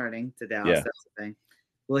are returning to Dallas. Yeah. That's the thing.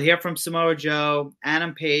 We'll hear from Samoa Joe,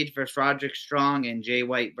 Adam Page versus Roderick Strong, and Jay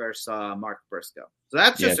White versus Mark Briscoe. So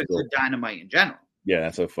that's just a good Dynamite in general. Yeah,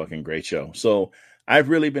 that's a fucking great show. So I've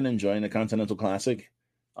really been enjoying the Continental Classic.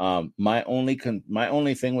 My only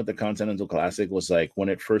thing with the Continental Classic was like when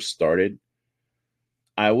it first started,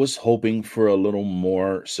 I was hoping for a little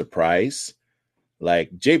more surprise.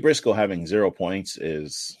 Like Jay Briscoe having 0 points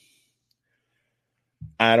is,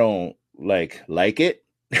 I don't like it.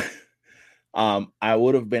 I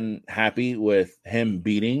would have been happy with him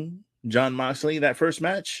beating Jon Moxley that first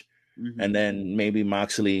match. Mm-hmm. And then maybe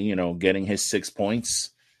Moxley, getting his 6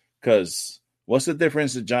 points. Because what's the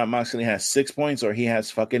difference if Jon Moxley has 6 points or he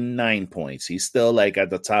has fucking 9 points? He's still like at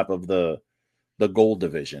the top of the gold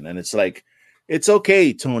division. And it's like, it's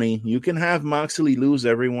okay, Tony. You can have Moxley lose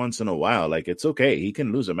every once in a while. Like, it's okay. He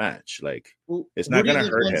can lose a match. Like, it's not going to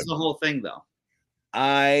hurt him. The whole thing, though.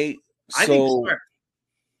 I think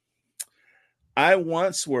I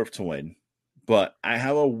want Swerve to win, but I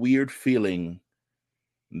have a weird feeling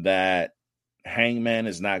that Hangman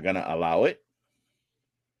is not going to allow it.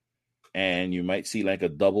 And you might see like a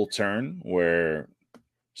double turn where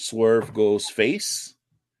Swerve goes face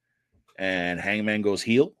and Hangman goes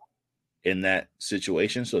heel in that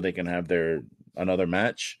situation so they can have another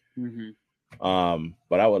match. Mm-hmm.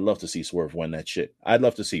 But I would love to see Swerve win that shit. I'd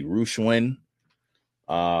love to see Roosh win.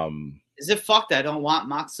 Is it fucked I don't want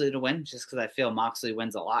Moxley to win just because I feel Moxley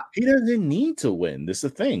wins a lot? He doesn't need to win. This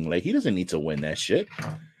is the thing. Like, he doesn't need to win that shit.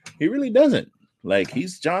 He really doesn't. Like,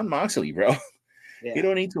 he's Jon Moxley, bro. Yeah. He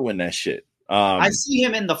don't need to win that shit. I see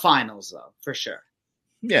him in the finals, though, for sure.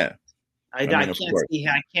 Yeah. I I mean, of can't course. see.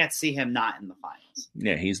 I can't see him not in the finals.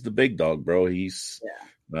 Yeah, he's the big dog, bro. He's,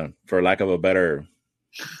 for lack of a better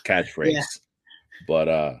catchphrase. Yeah.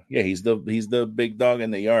 But yeah, he's the big dog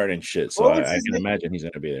in the yard and shit. So I can imagine he's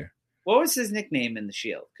gonna be there. What was his nickname in the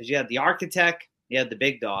Shield? Because you had the Architect, you had the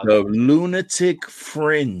big dog, the Lunatic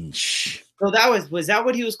Fringe. So was that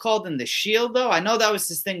what he was called in the Shield though? I know that was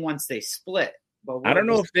his thing once they split. But I don't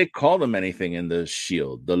know if they called him anything in the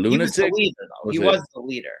Shield. The Lunatic. He was the leader though. He was the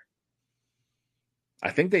leader. I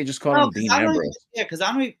think they just called him Dean Ambrose. Because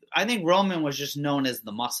I think Roman was just known as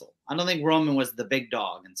the Muscle. I don't think Roman was the big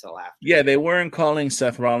dog until after. Yeah, they weren't calling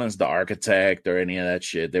Seth Rollins the Architect or any of that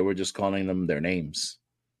shit. They were just calling them their names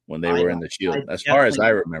when they were in the Shield, as far as I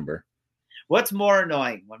remember. What's more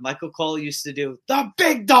annoying, when Michael Cole used to do the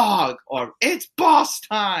big dog or it's boss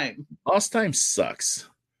time? Boss time sucks.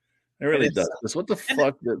 It really does. What the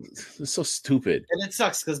fuck? It's so stupid. And it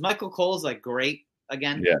sucks because Michael Cole's like great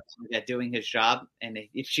again at doing his job. And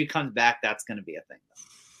if she comes back, that's going to be a thing.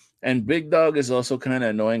 And Big Dog is also kind of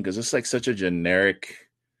annoying because it's like such a generic,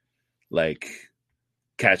 like,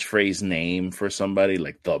 catchphrase name for somebody,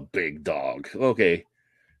 like the Big Dog. Okay.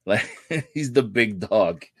 Like, he's the big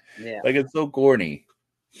dog. Yeah. Like, it's so corny.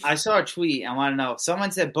 I saw a tweet. I want to know.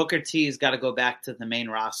 Someone said Booker T's got to go back to the main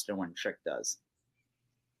roster when Trick does.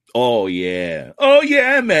 Oh, yeah. Oh,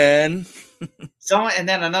 yeah, man. And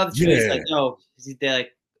then another tweet is like, oh,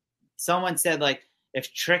 someone said, like,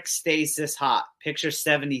 if Trick stays this hot, picture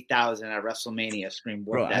 70,000 at WrestleMania. Scream,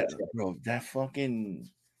 bro, that fucking.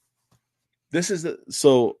 This is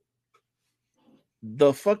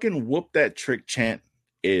the fucking whoop that Trick chant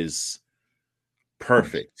is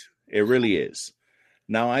perfect. It really is.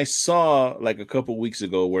 Now, I saw like a couple weeks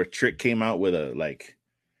ago where Trick came out with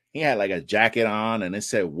he had like a jacket on and it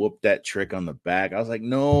said whoop that Trick on the back. I was like,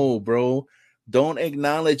 no, bro, don't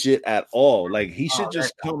acknowledge it at all. Like, he should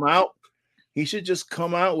just come out. He should just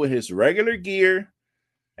come out with his regular gear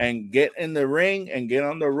and get in the ring and get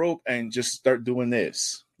on the rope and just start doing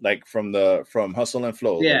this. Like from Hustle and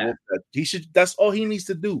Flow. Yeah. That's all he needs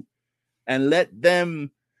to do. And let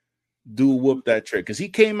them do whoop that Trick. Because he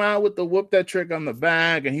came out with the whoop that Trick on the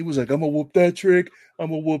back and he was like, I'm gonna whoop that Trick. I'm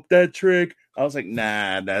gonna whoop that Trick. I was like,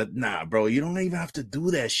 nah, bro. You don't even have to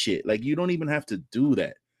do that shit. Like, you don't even have to do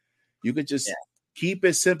that. You could just keep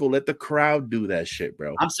it simple. Let the crowd do that shit,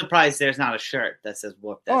 bro. I'm surprised there's not a shirt that says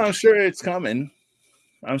whoop that. I'm sure it's coming.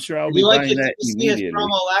 I'm sure I'll be buying that immediately. Did you see his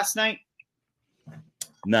promo last night?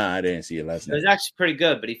 Nah, I didn't see it last night. It was actually pretty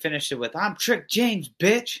good, but he finished it with, I'm Trick James,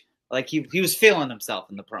 bitch. Like, he was feeling himself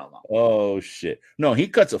in the promo. Oh, shit. No, he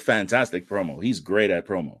cuts a fantastic promo. He's great at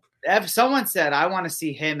promo. If someone said, I want to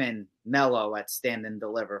see him and Mello at Stand and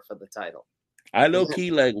Deliver for the title. I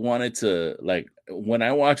low-key, wanted to, when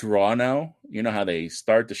I watch Raw now, you know how they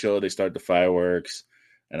start the show, they start the fireworks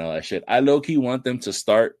and all that shit. I low-key want them to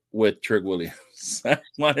start with Trick Williams. I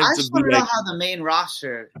want him to be know how the main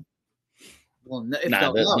roster will.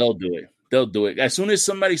 They'll do it. They'll do it. As soon as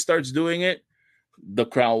somebody starts doing it, the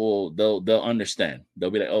crowd they'll understand.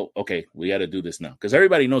 They'll be like, oh, okay, we got to do this now. Because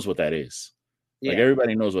everybody knows what that is. Yeah. Like,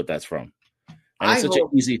 everybody knows what that's from. And it's such an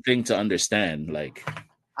easy thing to understand. Like,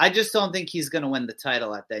 I just don't think he's going to win the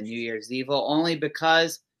title at that New Year's Evil, only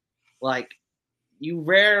because, you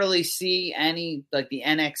rarely see any, the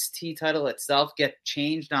NXT title itself get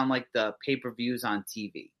changed on, the pay-per-views on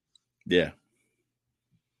TV. Yeah.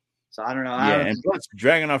 So, I don't know. And plus,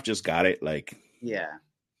 Dragunov just got it, Yeah.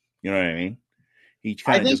 You know what I mean?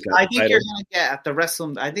 I think you're going to get at the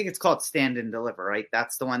WrestleMania. I think it's called Stand and Deliver, right?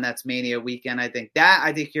 That's the one that's Mania weekend. I think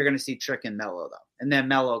you're going to see Trick and Mello, though. And then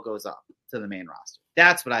Mello goes up to the main roster.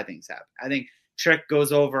 That's what I think is happening. I think Trick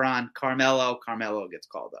goes over on Carmelo. Carmelo gets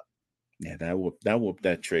called up. Yeah,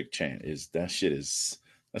 that Trick chant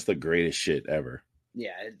that's the greatest shit ever.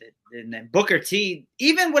 Yeah, and then Booker T,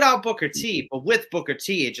 even without Booker T, but with Booker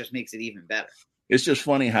T, it just makes it even better. It's just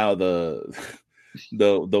funny how the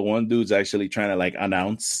one dude's actually trying to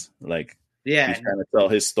announce, he's trying to tell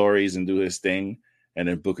his stories and do his thing, and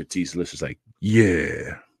then Booker T's just like,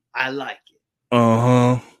 yeah, I like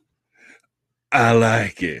it. I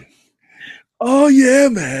like it. Oh yeah,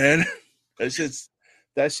 man. That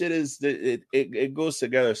shit is it goes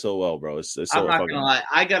together so well, bro. It's so I'm not gonna lie.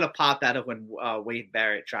 I got a pop out of when Wade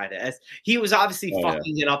Barrett tried it. He was obviously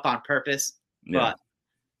fucking it up on purpose. But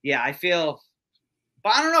I feel.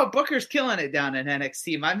 But I don't know. Booker's killing it down in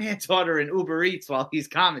NXT. My man's ordering Uber Eats while he's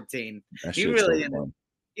commentating.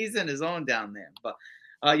 He's in his own down there. But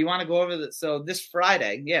you want to go over so this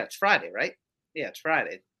Friday? Yeah, it's Friday, right? Yeah, it's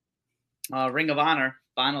Friday. Ring of Honor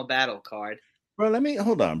Final Battle card. Bro, let me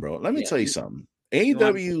tell you something.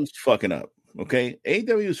 AEW's fucking up. Okay,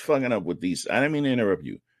 AEW's fucking up with these. I didn't mean to interrupt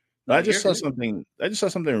you. I just saw something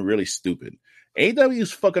really stupid. AEW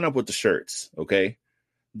is fucking up with the shirts. Okay,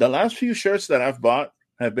 the last few shirts that I've bought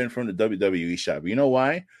have been from the WWE shop. You know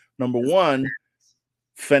why? Number one,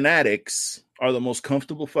 Fanatics are the most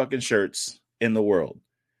comfortable fucking shirts in the world,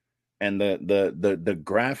 and the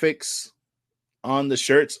graphics on the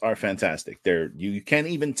shirts are fantastic. You can't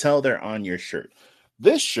even tell they're on your shirt.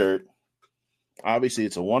 This shirt, obviously,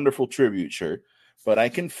 it's a wonderful tribute shirt, but I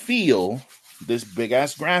can feel this big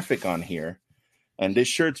ass graphic on here, and this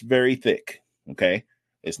shirt's very thick. Okay,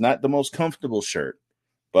 it's not the most comfortable shirt,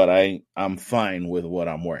 but I'm fine with what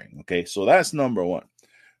I'm wearing. Okay, so that's number one.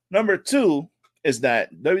 Number two is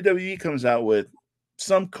that WWE comes out with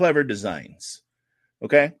some clever designs.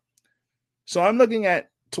 Okay, so I'm looking at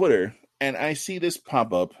Twitter and I see this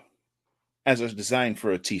pop up as a design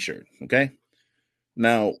for a t-shirt. Okay,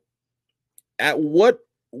 now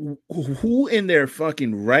who in their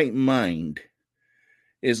fucking right mind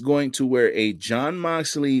is going to wear a Jon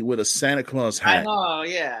Moxley with a Santa Claus hat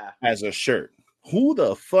as a shirt? Who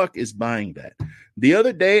the fuck is buying that? The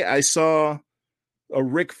other day, I saw a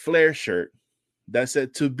Ric Flair shirt that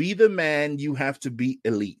said, "To be the man, you have to be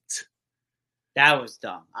elite." That was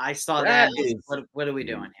dumb. I saw that. What are we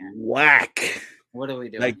doing here? Whack. What are we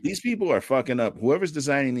doing? Like, these people are fucking up. Whoever's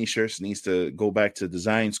designing these shirts needs to go back to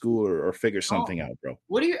design school or figure something out, bro.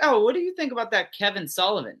 What do you think about that Kevin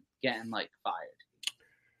Sullivan getting fired?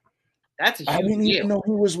 That's a huge deal. I didn't even know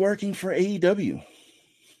he was working for AEW.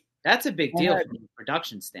 That's a big deal from a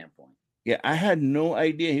production standpoint. Yeah, I had no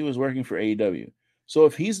idea he was working for AEW. So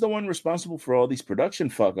if he's the one responsible for all these production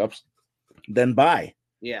fuck-ups, then bye.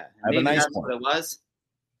 Yeah, have a nice that's one. what it was.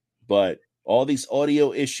 But all these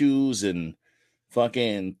audio issues and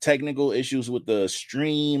fucking technical issues with the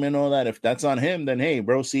stream and all that, if that's on him, then hey,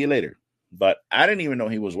 bro, see you later. But I didn't even know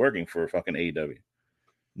he was working for fucking AEW.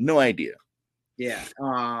 No idea. Yeah.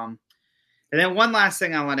 And then one last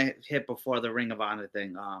thing I want to hit before the Ring of Honor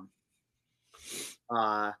thing.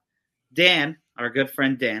 Dan, our good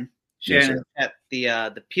friend Dan, sharing at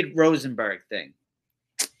the Pete Rosenberg thing.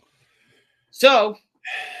 So,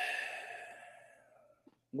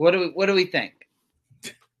 what do we think?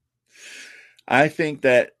 I think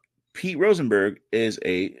that Pete Rosenberg is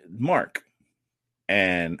a mark,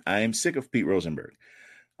 and I am sick of Pete Rosenberg.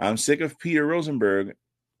 I'm sick of Peter Rosenberg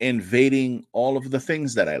invading all of the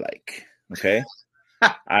things that I like. Okay.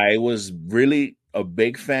 I was really a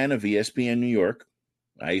big fan of ESPN New York.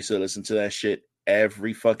 I used to listen to that shit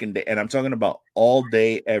every fucking day. And I'm talking about all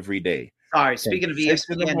day, every day. Sorry, speaking of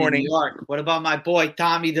ESPN in New York, what about my boy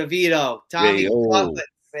Tommy DeVito? Tommy Cutlets.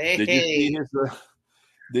 Hey.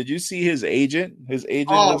 Did you see his agent? His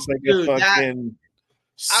agent looks like a fucking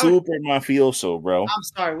super mafioso, bro. I'm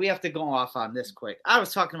sorry, we have to go off on this quick. I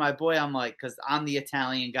was talking to my boy. I'm like, because I'm the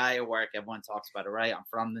Italian guy at work. Everyone talks about it, right? I'm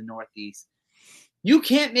from the Northeast. You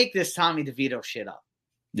can't make this Tommy DeVito shit up.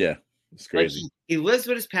 Yeah, it's crazy. He lives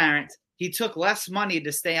with his parents. He took less money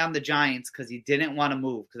to stay on the Giants because he didn't want to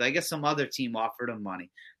move. Because I guess some other team offered him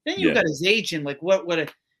money. Then you got his agent, what a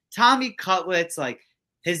Tommy Cutlets,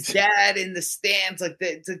 his dad in the stands,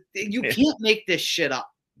 you can't make this shit up.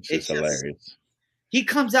 It's just hilarious. He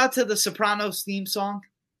comes out to the Sopranos theme song.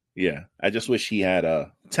 Yeah, I just wish he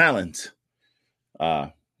had talent.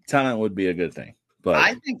 Talent would be a good thing. But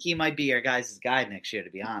I think he might be your guys' guy next year,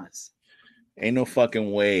 to be honest. Ain't no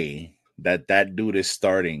fucking way that dude is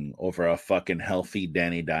starting over a fucking healthy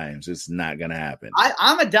Danny Dimes. It's not going to happen.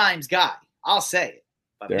 I'm a Dimes guy. I'll say it.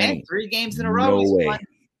 But man, 3 games in a row. No way.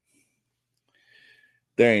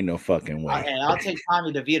 There ain't no fucking way. Okay, I'll take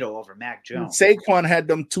Tommy DeVito over Mac Jones. Saquon had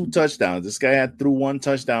them 2 touchdowns. This guy threw 1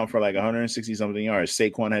 touchdown for 160-something yards.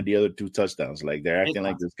 Saquon had the other 2 touchdowns. They're acting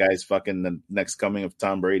like this guy's fucking the next coming of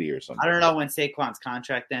Tom Brady or something. I don't know when Saquon's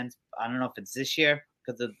contract ends. I don't know if it's this year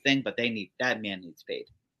because of the thing, but that man needs paid.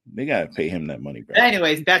 They got to pay him that money, bro.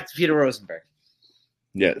 Anyways, back to Peter Rosenberg.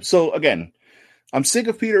 Yeah, so again, I'm sick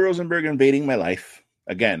of Peter Rosenberg invading my life.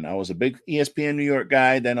 Again, I was a big ESPN New York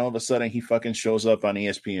guy. Then all of a sudden, he fucking shows up on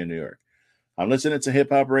ESPN New York. I'm listening to hip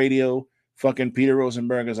hop radio. Fucking Peter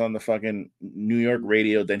Rosenberg is on the fucking New York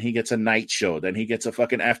radio. Then he gets a night show. Then he gets a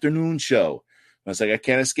fucking afternoon show. I was like, I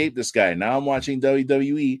can't escape this guy. Now I'm watching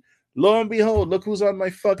WWE. Lo and behold, look who's on my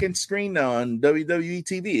fucking screen now on WWE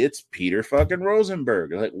TV. It's Peter fucking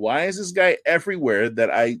Rosenberg. Why is this guy everywhere that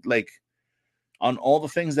I like on all the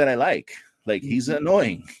things that I like? He's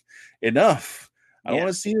annoying. Enough. I don't want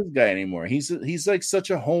to see this guy anymore. He's like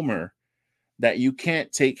such a homer that you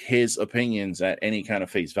can't take his opinions at any kind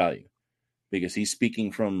of face value because he's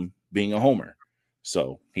speaking from being a homer.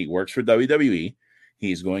 So he works for WWE.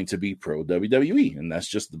 He's going to be pro WWE, and that's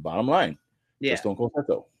just the bottom line. Yeah. Just don't go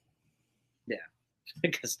Petco. Yeah.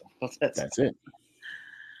 because That's it.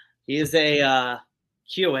 He is a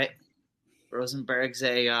Hewitt. Rosenberg's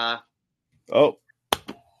a Oh.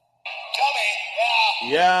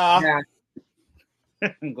 Yeah.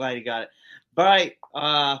 I'm glad you got it. All right,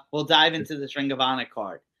 we'll dive into this Ring of Honor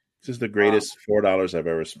card. This is the greatest $4 I've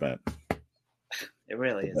ever spent. It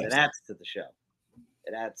really is. It adds to the show.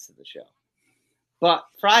 But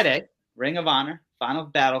Friday, Ring of Honor Final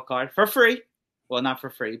Battle card for free. Well, not for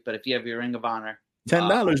free, but if you have your Ring of Honor,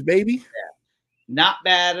 $10, baby. Yeah, not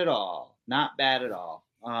bad at all. Not bad at all.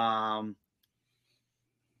 What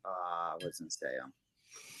was I say?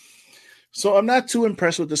 So I'm not too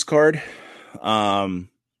impressed with this card.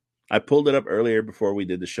 I pulled it up earlier before we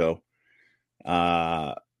did the show.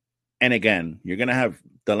 And again, you're going to have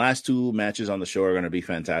the last two matches on the show are going to be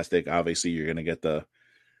fantastic. Obviously, you're going to get the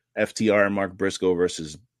FTR and Mark Briscoe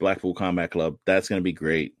versus Blackpool Combat Club. That's going to be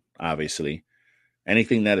great, obviously.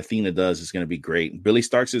 Anything that Athena does is going to be great. Billy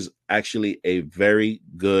Starks is actually a very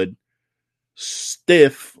good,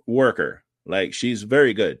 stiff worker. Like, she's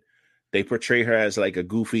very good. They portray her as like a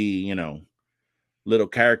goofy, little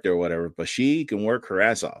character or whatever, but she can work her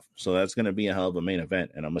ass off. So that's going to be a hell of a main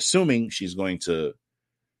event. And I'm assuming she's going to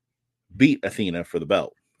beat Athena for the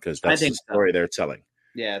belt because that's the story they're telling.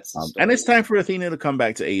 Yeah, it's and it's time for Athena to come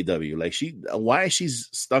back to AEW. Like, why she's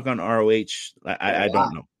stuck on ROH, I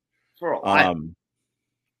don't know. For a while.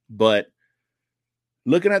 But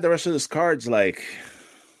looking at the rest of this cards, like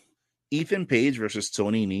Ethan Page versus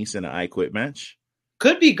Tony Nese in an I Quit match.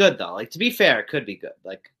 Could be good though. Like, to be fair, it could be good.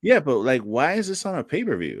 Like, yeah, but like, why is this on a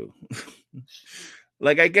pay-per-view?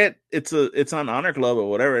 Like, I get it's on Honor Club or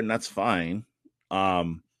whatever, and that's fine.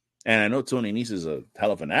 And I know Tony Nese is a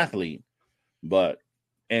hell of an athlete, but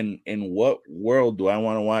in what world do I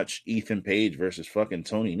want to watch Ethan Page versus fucking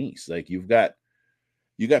Tony Nese? Like, you got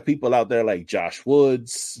people out there like Josh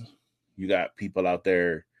Woods. You got people out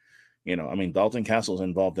there, Dalton Castle's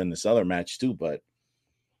involved in this other match too, but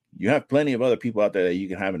you have plenty of other people out there that you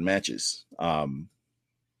can have in matches.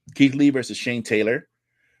 Keith Lee versus Shane Taylor.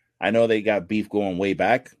 I know they got beef going way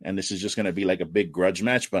back, and this is just going to be like a big grudge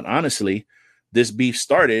match. But honestly, this beef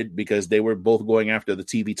started because they were both going after the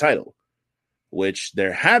TV title, which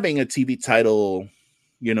they're having a TV title,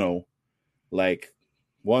 like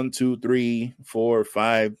 1, 2, 3, 4,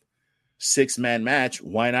 5, 6-man match.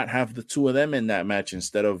 Why not have the two of them in that match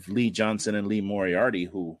instead of Lee Johnson and Lee Moriarty,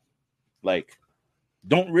 who like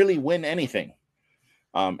don't really win anything?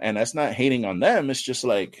 And that's not hating on them. It's just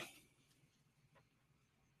like,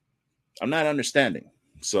 I'm not understanding.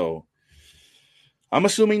 So I'm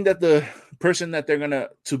assuming that the person that they're going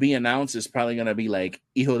to be announced is probably going to be like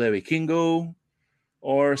Hijo de Vikingo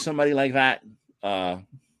or somebody like that.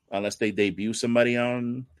 Unless they debut somebody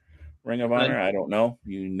on Ring of Honor. I don't know.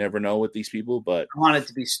 You never know with these people, but I want it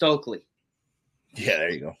to be Stokely. Yeah, there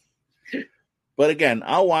you go. But again,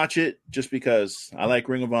 I'll watch it just because I like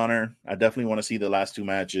Ring of Honor. I definitely want to see the last two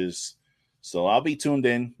matches. So I'll be tuned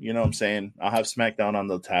in. You know what I'm saying? I'll have SmackDown on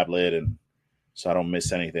the tablet, and so I don't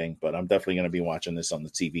miss anything. But I'm definitely going to be watching this on the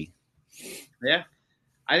TV. Yeah,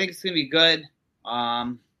 I think it's going to be good.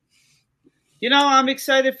 I'm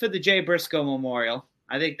excited for the Jay Briscoe Memorial.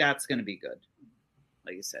 I think that's going to be good.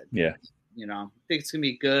 Like you said. Yeah. I think it's going to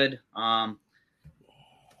be good. But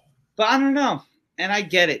I don't know. And I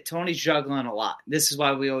get it. Tony's juggling a lot. This is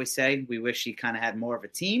why we always say we wish he kind of had more of a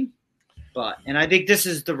team. And I think this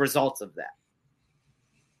is the result of that.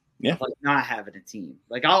 Yeah. Like, not having a team.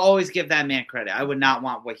 Like, I'll always give that man credit. I would not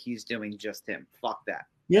want what he's doing just him. Fuck that.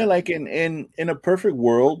 Yeah, like in a perfect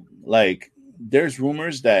world, like there's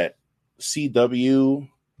rumors that CW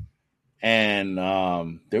and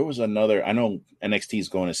there was another, I know NXT is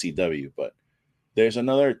going to CW, but there's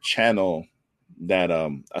another channel that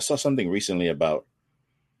I saw something recently about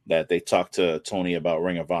that they talked to Tony about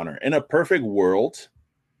Ring of Honor. In a perfect world,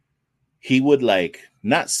 he would like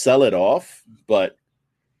not sell it off, but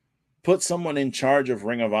put someone in charge of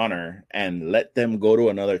Ring of Honor and let them go to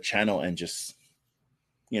another channel and just,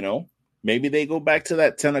 maybe they go back to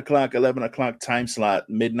that 10 o'clock, 11 o'clock time slot,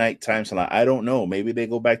 midnight time slot. I don't know. Maybe they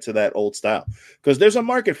go back to that old style because there's a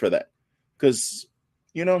market for that. Because,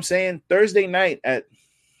 you know what I'm saying? Thursday night at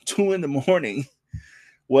 2 a.m,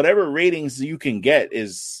 whatever ratings you can get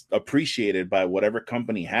is appreciated by whatever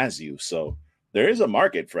company has you. So there is a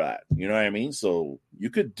market for that. You know what I mean? So you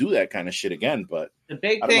could do that kind of shit again. But the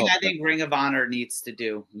big thing I think Ring of Honor needs to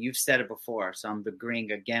do, you've said it before, so I'm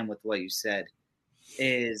agreeing again with what you said,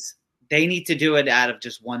 is they need to do it out of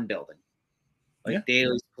just one building. Like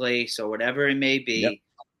Daly's Place or whatever it may be. Yep.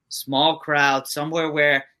 Small crowd, somewhere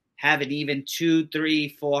where having even 200,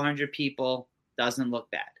 300, 400 people doesn't look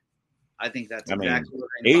bad. I think that's I mean, exactly what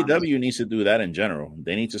Ring of Honor is. AEW needs to do that in general.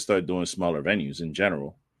 They need to start doing smaller venues in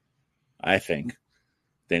general. I think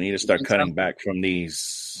they need to start cutting back from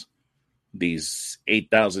these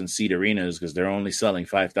 8,000 seat arenas because they're only selling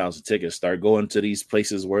 5,000 tickets. Start going to these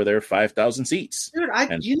places where there are 5,000 seats. Dude,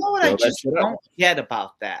 and you know what I fill that just shit up. don't get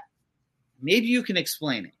about that? Maybe you can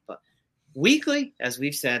explain it, but weekly, as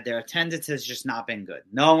we've said, their attendance has just not been good.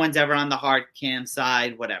 No one's ever on the hard cam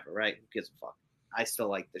side, whatever, right? Who gives a fuck? I still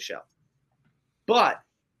like the show. But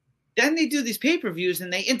then they do these pay-per-views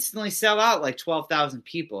and they instantly sell out like 12,000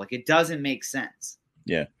 people. Like, it doesn't make sense.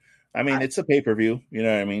 Yeah. I mean, it's a pay-per-view. You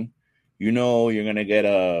know what I mean? You know you're going to get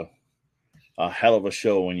a hell of a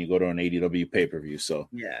show when you go to an AEW pay-per-view. So,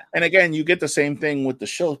 yeah. And again, you get the same thing with the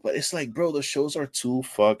shows, but it's like, bro, the shows are too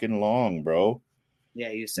fucking long, bro. Yeah,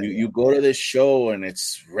 you said you go to this show and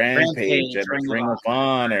it's Rampage and it's Ring of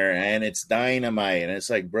Honor and it's Dynamite. And it's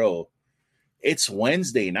like, bro, it's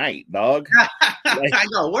Wednesday night, dog. Like, I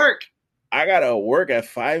gotta work. I gotta work at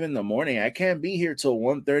 5 a.m. I can't be here till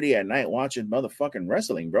 1:30 at night watching motherfucking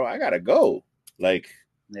wrestling, bro. I gotta go. Like,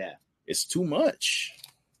 yeah, it's too much.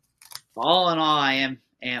 All in all, I am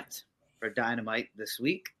amped for Dynamite this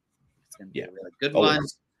week. It's gonna be a really good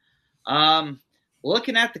one.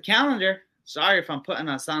 Looking at the calendar, sorry if I'm putting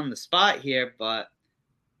us on the spot here, but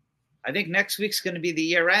I think next week's gonna be the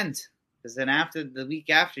year end. Because then after the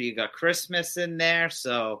week after, you got Christmas in there.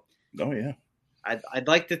 So, oh yeah, I'd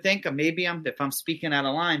like to think maybe if I'm speaking out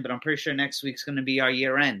of line, but I'm pretty sure next week's going to be our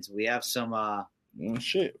year end. We have some.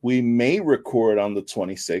 Shit, we may record on the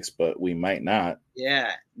 26th, but we might not.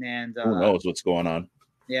 Yeah, and who knows what's going on?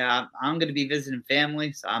 Yeah, I'm going to be visiting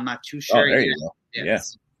family, so I'm not too sure. Oh, there you go. Yeah.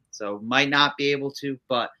 So might not be able to,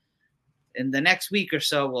 but in the next week or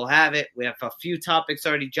so, we'll have it. We have a few topics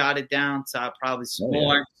already jotted down, so I'll probably some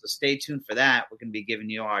more. Yeah. So stay tuned for that. We're going to be giving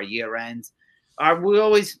you our year ends.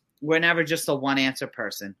 We're never just a one answer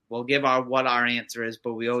person. We'll give what our answer is,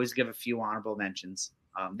 but we always give a few honorable mentions.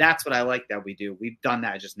 That's what I like that we do. We've done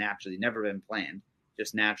that just naturally, never been planned.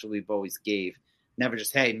 Just naturally, we've always gave. Never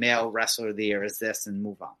just, hey, male wrestler of the year is this and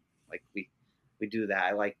move on. Like we do that.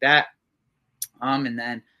 I like that. And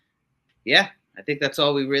then, yeah. I think that's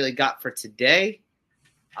all we really got for today.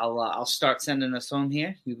 I'll start sending us home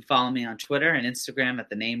here. You can follow me on Twitter and Instagram at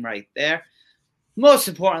the name right there. Most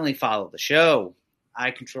importantly, follow the show.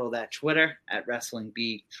 I control that Twitter at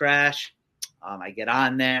WrestlingBeTrash. I get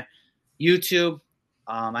on there. YouTube.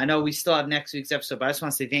 I know we still have next week's episode, but I just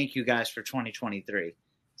want to say thank you guys for 2023.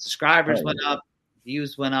 Subscribers went up.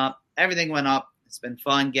 Views went up. Everything went up. It's been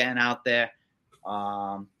fun getting out there.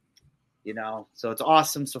 So it's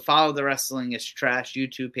awesome. So follow the Wrestling is Trash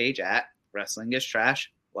YouTube page at Wrestling is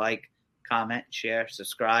Trash. Like, comment, share,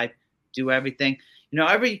 subscribe, do everything.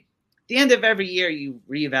 At the end of every year, you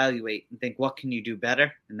reevaluate and think, what can you do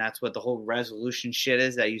better? And that's what the whole resolution shit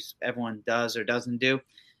is that everyone does or doesn't do.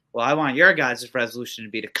 Well, I want your guys' resolution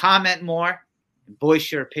to be to comment more and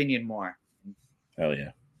voice your opinion more. Hell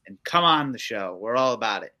yeah. And come on the show. We're all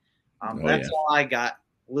about it. That's all I got.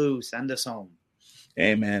 Lou, send us home.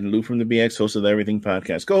 Hey, man, Lou from the BX, host of the Everything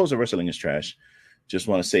Podcast, co-host of Wrestling is Trash. Just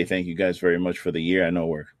want to say thank you guys very much for the year. I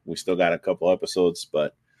know we still got a couple episodes,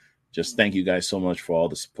 but just thank you guys so much for all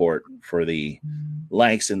the support, for the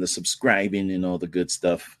likes and the subscribing and all the good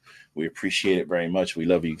stuff. We appreciate it very much. We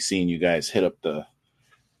love seeing you guys hit up the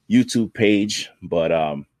YouTube page. But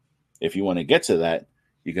if you want to get to that,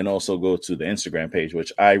 you can also go to the Instagram page,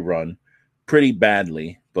 which I run pretty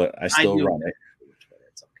badly, but I still run it.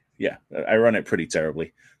 Yeah, I run it pretty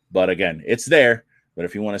terribly. But again, it's there. But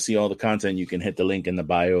if you want to see all the content, you can hit the link in the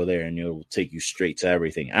bio there, and it'll take you straight to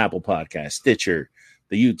everything. Apple Podcast, Stitcher,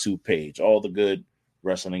 the YouTube page, all the good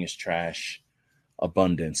Wrestling is Trash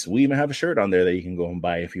abundance. We even have a shirt on there that you can go and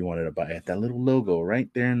buy if you wanted to buy it. That little logo right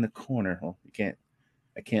there in the corner. Well,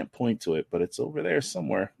 I can't point to it, but it's over there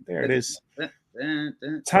somewhere. There it is.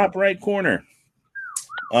 Top right corner.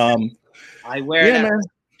 I wear that man.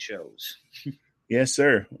 Shows. Yes,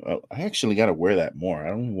 sir. I actually got to wear that more. I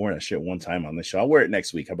don't wear that shit one time on the show. I'll wear it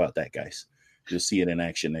next week. How about that, guys? You'll see it in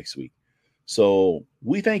action next week. So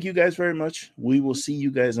we thank you guys very much. We will see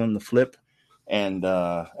you guys on the flip. And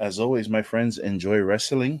as always, my friends, enjoy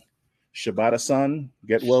wrestling. Shibata-san,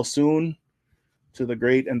 get well soon. To the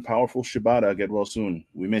great and powerful Shibata, get well soon.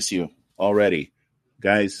 We miss you already.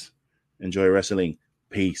 Guys, enjoy wrestling.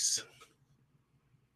 Peace.